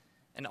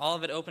 and all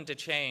of it open to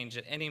change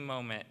at any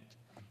moment.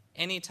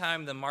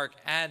 Anytime the mark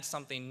adds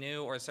something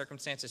new or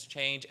circumstances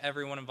change,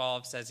 everyone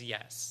involved says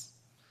yes.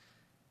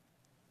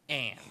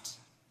 And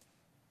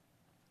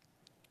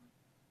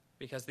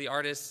because the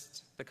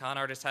con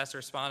artist has to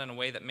respond in a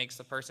way that makes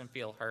the person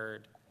feel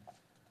heard.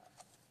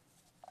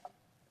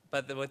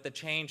 But with the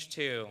change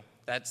too,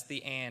 that's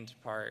the and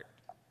part.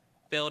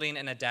 Building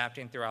and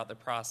adapting throughout the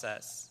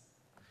process.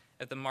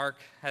 If the mark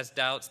has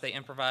doubts, they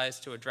improvise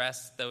to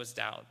address those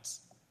doubts.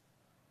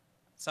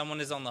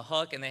 Someone is on the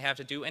hook and they have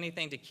to do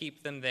anything to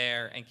keep them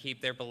there and keep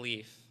their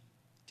belief,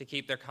 to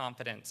keep their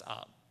confidence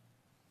up.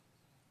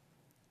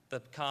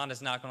 The con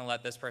is not going to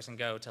let this person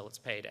go till it's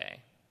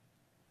payday.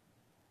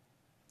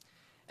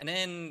 And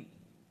in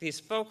these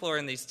folklore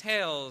and these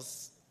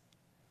tales,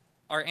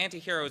 our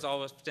anti-hero is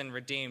often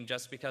redeemed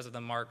just because of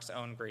the mark's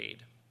own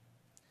greed.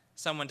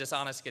 Someone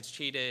dishonest gets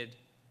cheated,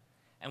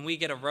 and we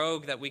get a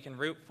rogue that we can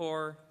root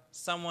for,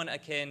 someone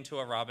akin to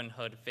a Robin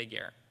Hood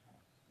figure.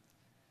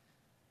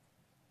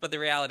 But the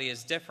reality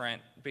is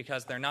different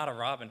because they're not a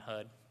Robin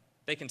Hood.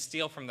 They can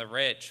steal from the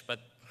rich, but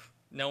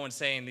no one's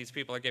saying these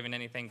people are giving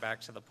anything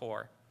back to the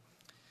poor.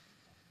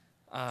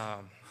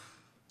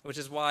 Which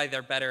is why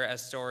they're better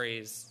as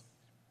stories,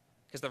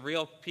 because the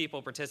real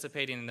people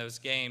participating in those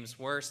games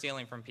were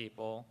stealing from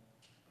people.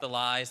 The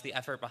lies, the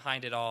effort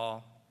behind it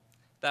all,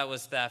 that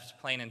was theft,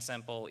 plain and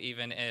simple,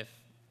 even if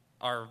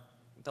our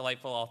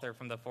delightful author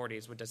from the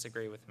 40s would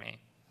disagree with me.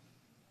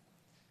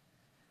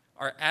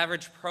 Our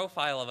average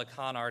profile of a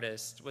con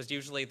artist was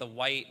usually the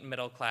white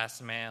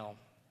middle-class male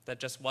that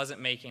just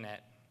wasn't making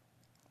it.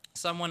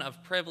 Someone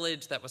of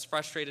privilege that was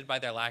frustrated by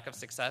their lack of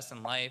success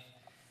in life.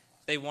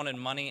 They wanted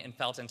money and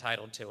felt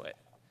entitled to it.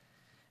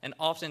 And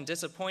often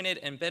disappointed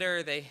and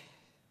bitter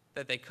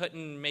that they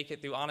couldn't make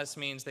it through honest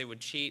means, they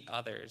would cheat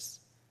others.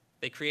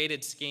 They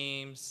created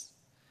schemes.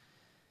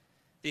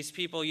 These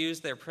people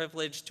used their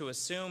privilege to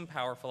assume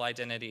powerful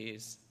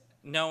identities,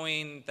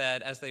 knowing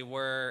that as they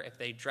were, if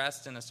they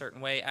dressed in a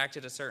certain way,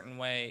 acted a certain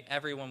way,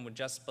 everyone would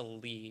just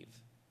believe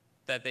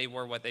that they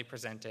were what they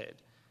presented.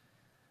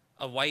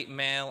 A white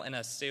male in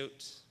a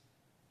suit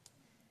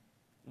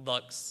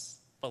looks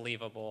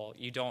believable.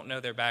 You don't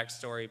know their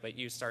backstory, but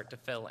you start to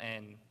fill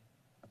in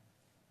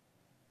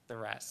the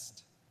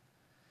rest.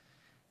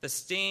 The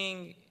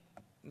Sting,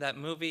 that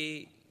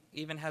movie,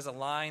 even has a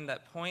line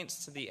that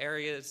points to the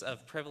areas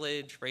of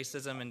privilege,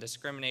 racism, and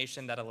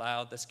discrimination that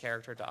allowed this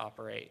character to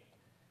operate.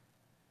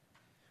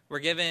 We're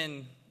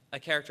given a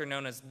character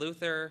known as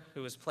Luther,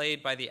 who was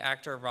played by the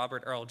actor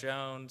Robert Earl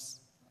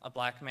Jones, a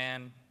black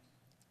man.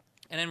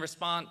 And in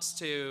response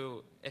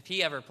to if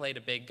he ever played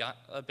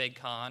a big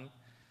con,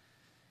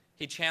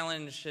 he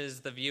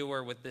challenges the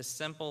viewer with this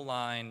simple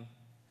line,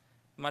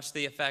 much to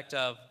the effect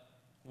of,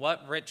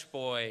 "What rich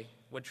boy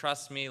would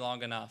trust me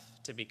long enough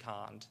to be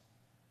conned?"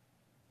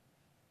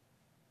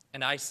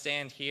 And I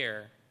stand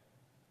here,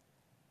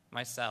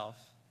 myself,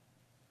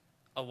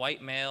 a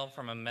white male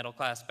from a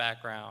middle-class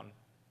background,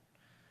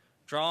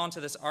 drawn to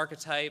this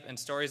archetype and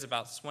stories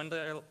about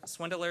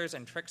swindlers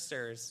and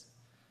tricksters,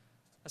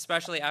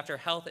 especially after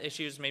health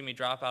issues made me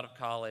drop out of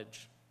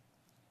college,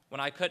 when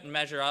I couldn't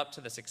measure up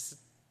to the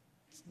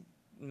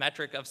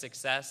metric of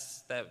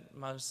success that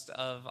most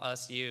of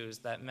us use,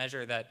 that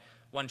measure that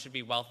one should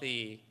be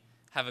wealthy,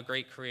 have a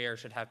great career,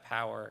 should have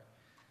power.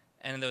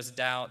 And in those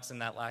doubts and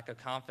that lack of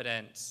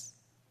confidence,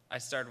 I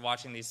started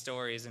watching these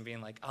stories and being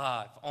like,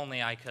 if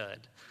only I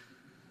could.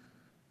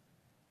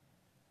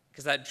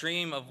 Because that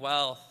dream of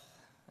wealth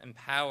and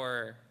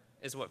power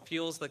is what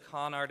fuels the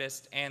con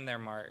artist and their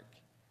mark.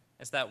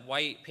 It's that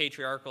white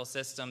patriarchal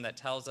system that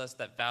tells us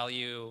that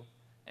value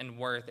and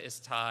worth is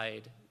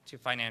tied to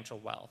financial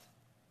wealth.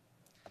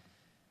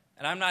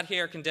 And I'm not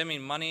here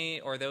condemning money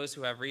or those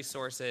who have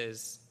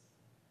resources,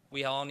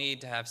 We all need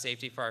to have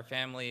safety for our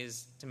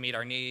families, to meet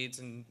our needs,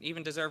 and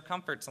even deserve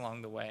comforts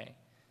along the way.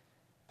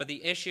 But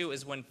the issue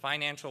is when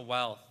financial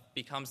wealth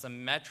becomes the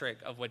metric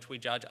of which we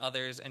judge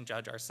others and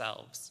judge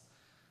ourselves.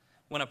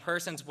 When a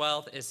person's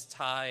wealth is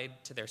tied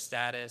to their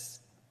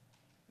status,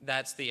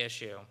 that's the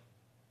issue.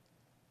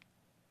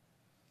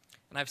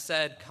 And I've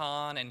said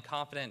con and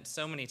confident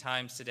so many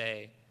times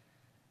today,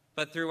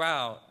 but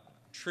throughout,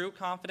 true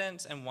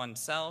confidence in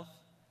oneself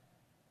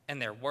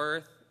and their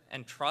worth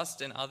and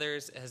trust in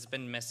others has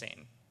been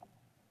missing.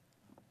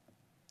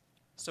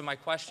 So my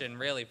question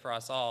really for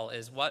us all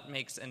is, what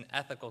makes an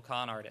ethical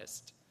con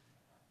artist?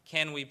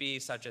 Can we be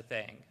such a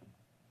thing?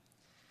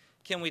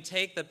 Can we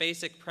take the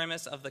basic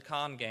premise of the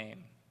con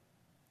game,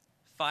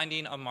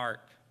 finding a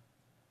mark,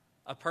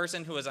 a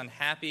person who is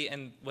unhappy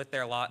with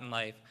their lot in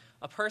life,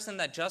 a person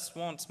that just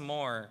wants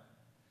more,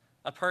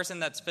 a person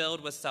that's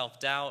filled with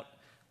self-doubt,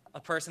 a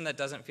person that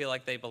doesn't feel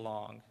like they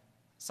belong,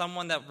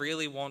 someone that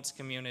really wants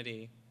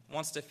community,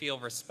 wants to feel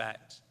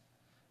respect,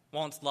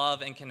 wants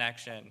love and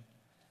connection,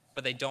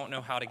 but they don't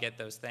know how to get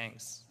those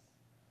things.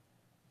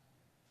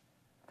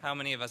 How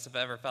many of us have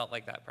ever felt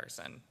like that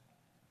person?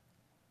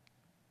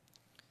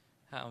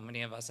 How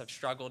many of us have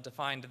struggled to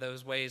find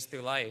those ways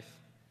through life?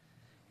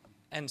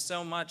 And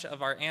so much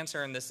of our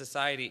answer in this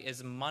society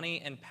is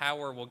money and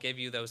power will give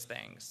you those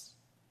things.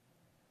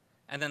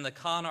 And then the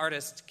con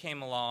artist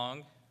came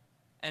along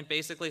and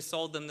basically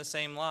sold them the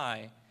same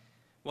lie.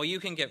 Well, you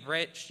can get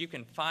rich, you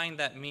can find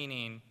that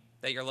meaning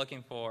that you're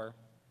looking for.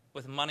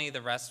 With money,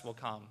 the rest will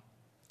come.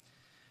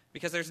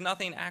 Because there's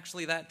nothing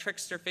actually that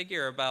trickster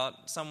figure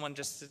about someone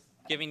just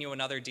giving you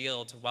another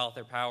deal to wealth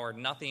or power.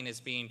 Nothing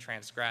is being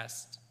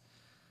transgressed.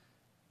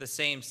 The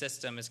same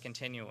system is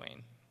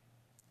continuing.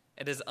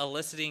 It is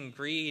eliciting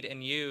greed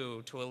in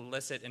you to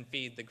elicit and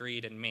feed the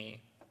greed in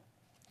me.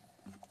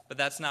 But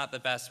that's not the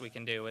best we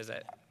can do, is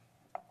it?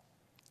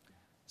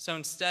 So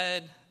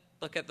instead,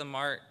 look at the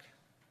mark.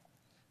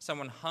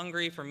 Someone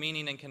hungry for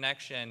meaning and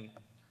connection.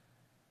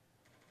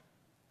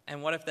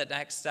 And what if the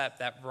next step,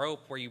 that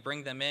rope where you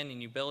bring them in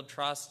and you build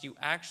trust, you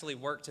actually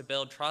work to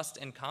build trust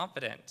and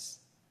confidence?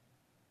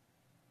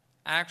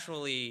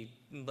 Actually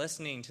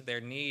listening to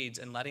their needs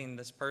and letting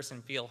this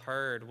person feel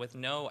heard with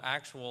no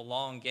actual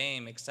long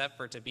game except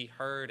for to be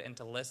heard and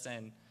to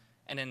listen,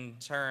 and in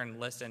turn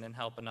listen and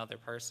help another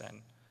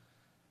person.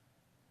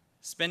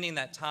 Spending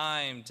that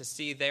time to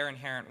see their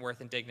inherent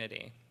worth and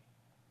dignity.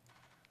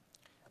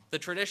 The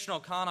traditional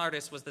con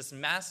artist was this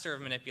master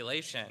of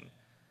manipulation,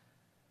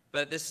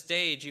 but at this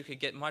stage you could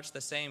get much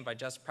the same by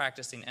just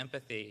practicing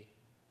empathy,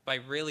 by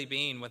really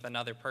being with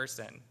another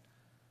person.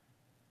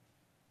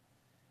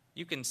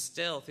 You can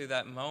still, through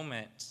that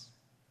moment,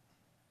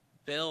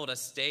 build a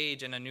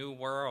stage in a new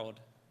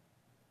world.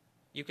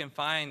 You can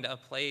find a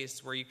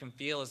place where you can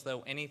feel as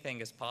though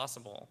anything is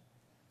possible.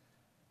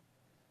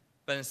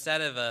 But instead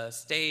of a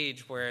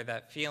stage where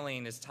that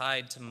feeling is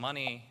tied to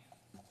money,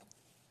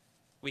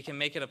 we can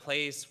make it a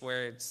place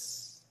where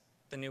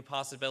the new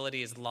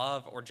possibility is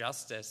love or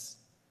justice.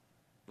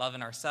 Love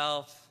in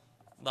ourselves,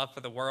 love for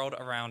the world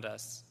around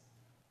us.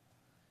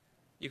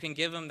 You can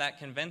give them that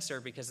convincer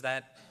because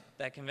that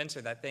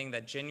convincer, that thing,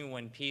 that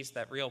genuine peace,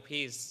 that real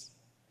peace,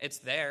 it's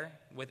there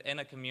within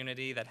a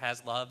community that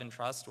has love and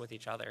trust with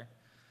each other.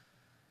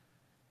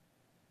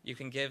 You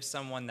can give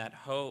someone that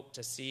hope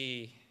to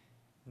see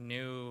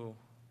new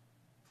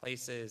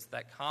places,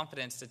 that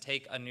confidence to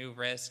take a new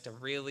risk, to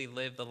really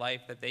live the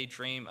life that they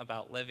dream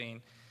about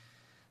living.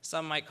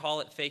 Some might call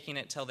it faking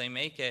it till they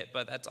make it,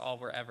 but that's all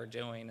we're ever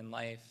doing in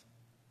life.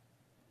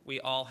 We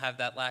all have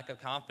that lack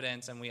of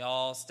confidence, and we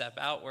all step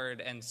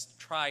outward and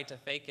try to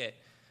fake it.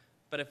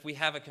 But if we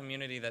have a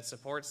community that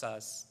supports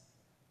us,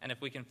 and if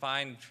we can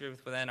find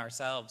truth within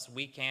ourselves,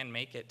 we can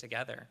make it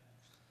together.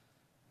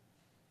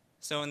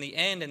 So in the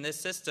end, in this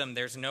system,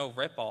 there's no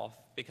ripoff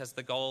because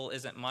the goal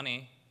isn't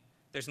money.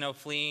 There's no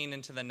fleeing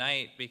into the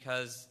night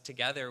because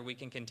together we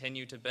can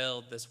continue to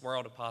build this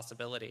world of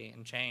possibility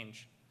and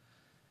change.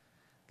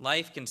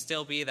 Life can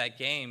still be that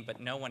game, but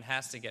no one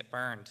has to get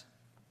burned.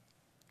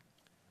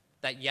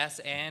 That yes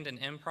and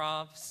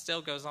improv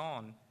still goes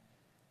on.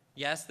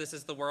 Yes, this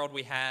is the world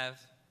we have.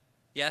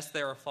 Yes,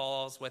 there are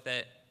flaws with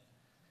it.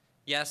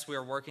 Yes, we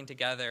are working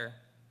together.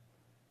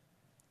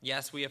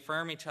 Yes, we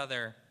affirm each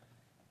other.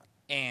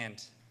 And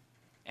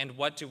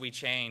what do we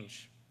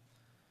change?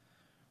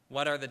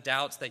 What are the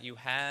doubts that you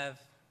have?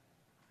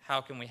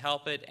 How can we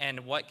help it?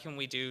 And what can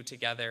we do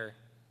together?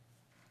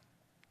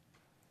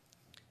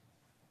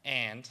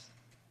 And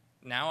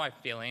now I'm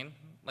feeling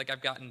like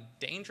I've gotten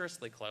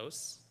dangerously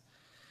close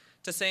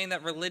to saying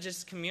that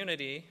religious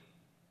community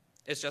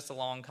is just a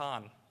long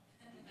con.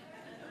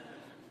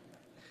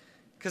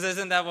 Because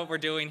isn't that what we're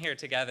doing here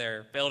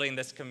together? Building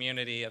this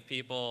community of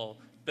people,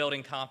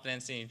 building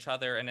confidence in each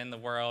other and in the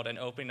world, and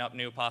opening up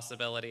new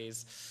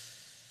possibilities.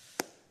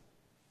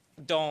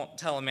 Don't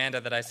tell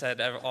Amanda that I said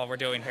all we're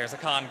doing here is a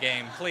con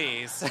game,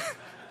 please.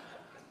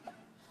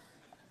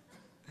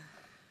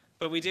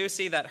 But we do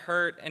see that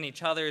hurt in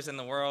each other's in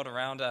the world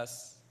around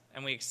us,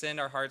 and we extend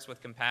our hearts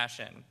with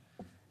compassion.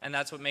 and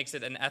that's what makes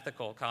it an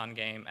ethical con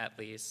game, at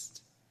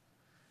least.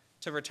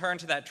 To return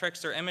to that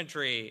trickster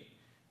imagery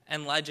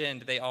and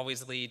legend, they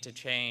always lead to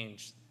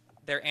change.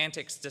 Their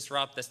antics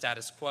disrupt the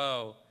status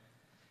quo,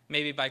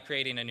 maybe by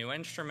creating a new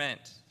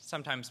instrument,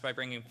 sometimes by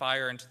bringing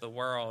fire into the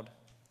world.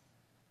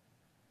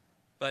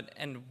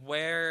 And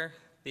where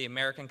the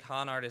American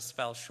con artists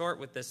fell short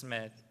with this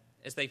myth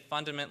is they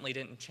fundamentally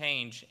didn't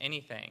change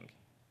anything.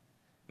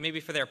 Maybe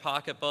for their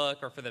pocketbook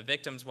or for the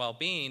victim's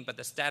well-being, but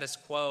the status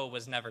quo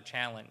was never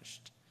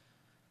challenged.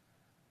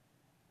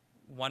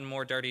 One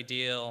more dirty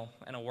deal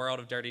in a world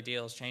of dirty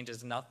deals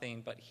changes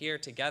nothing, but here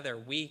together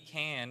we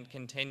can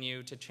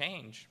continue to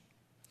change.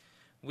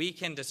 We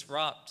can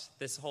disrupt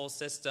this whole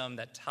system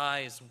that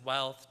ties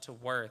wealth to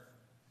worth.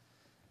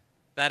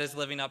 That is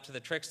living up to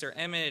the trickster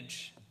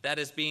image. That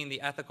is being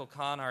the ethical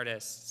con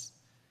artists.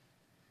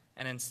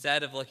 And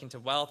instead of looking to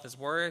wealth as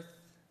worth,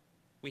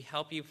 we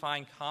help you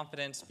find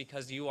confidence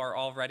because you are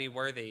already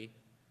worthy.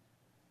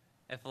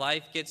 If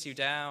life gets you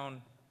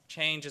down,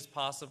 change is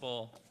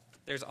possible.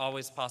 There's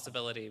always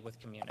possibility with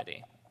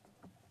community.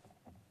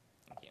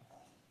 Thank you.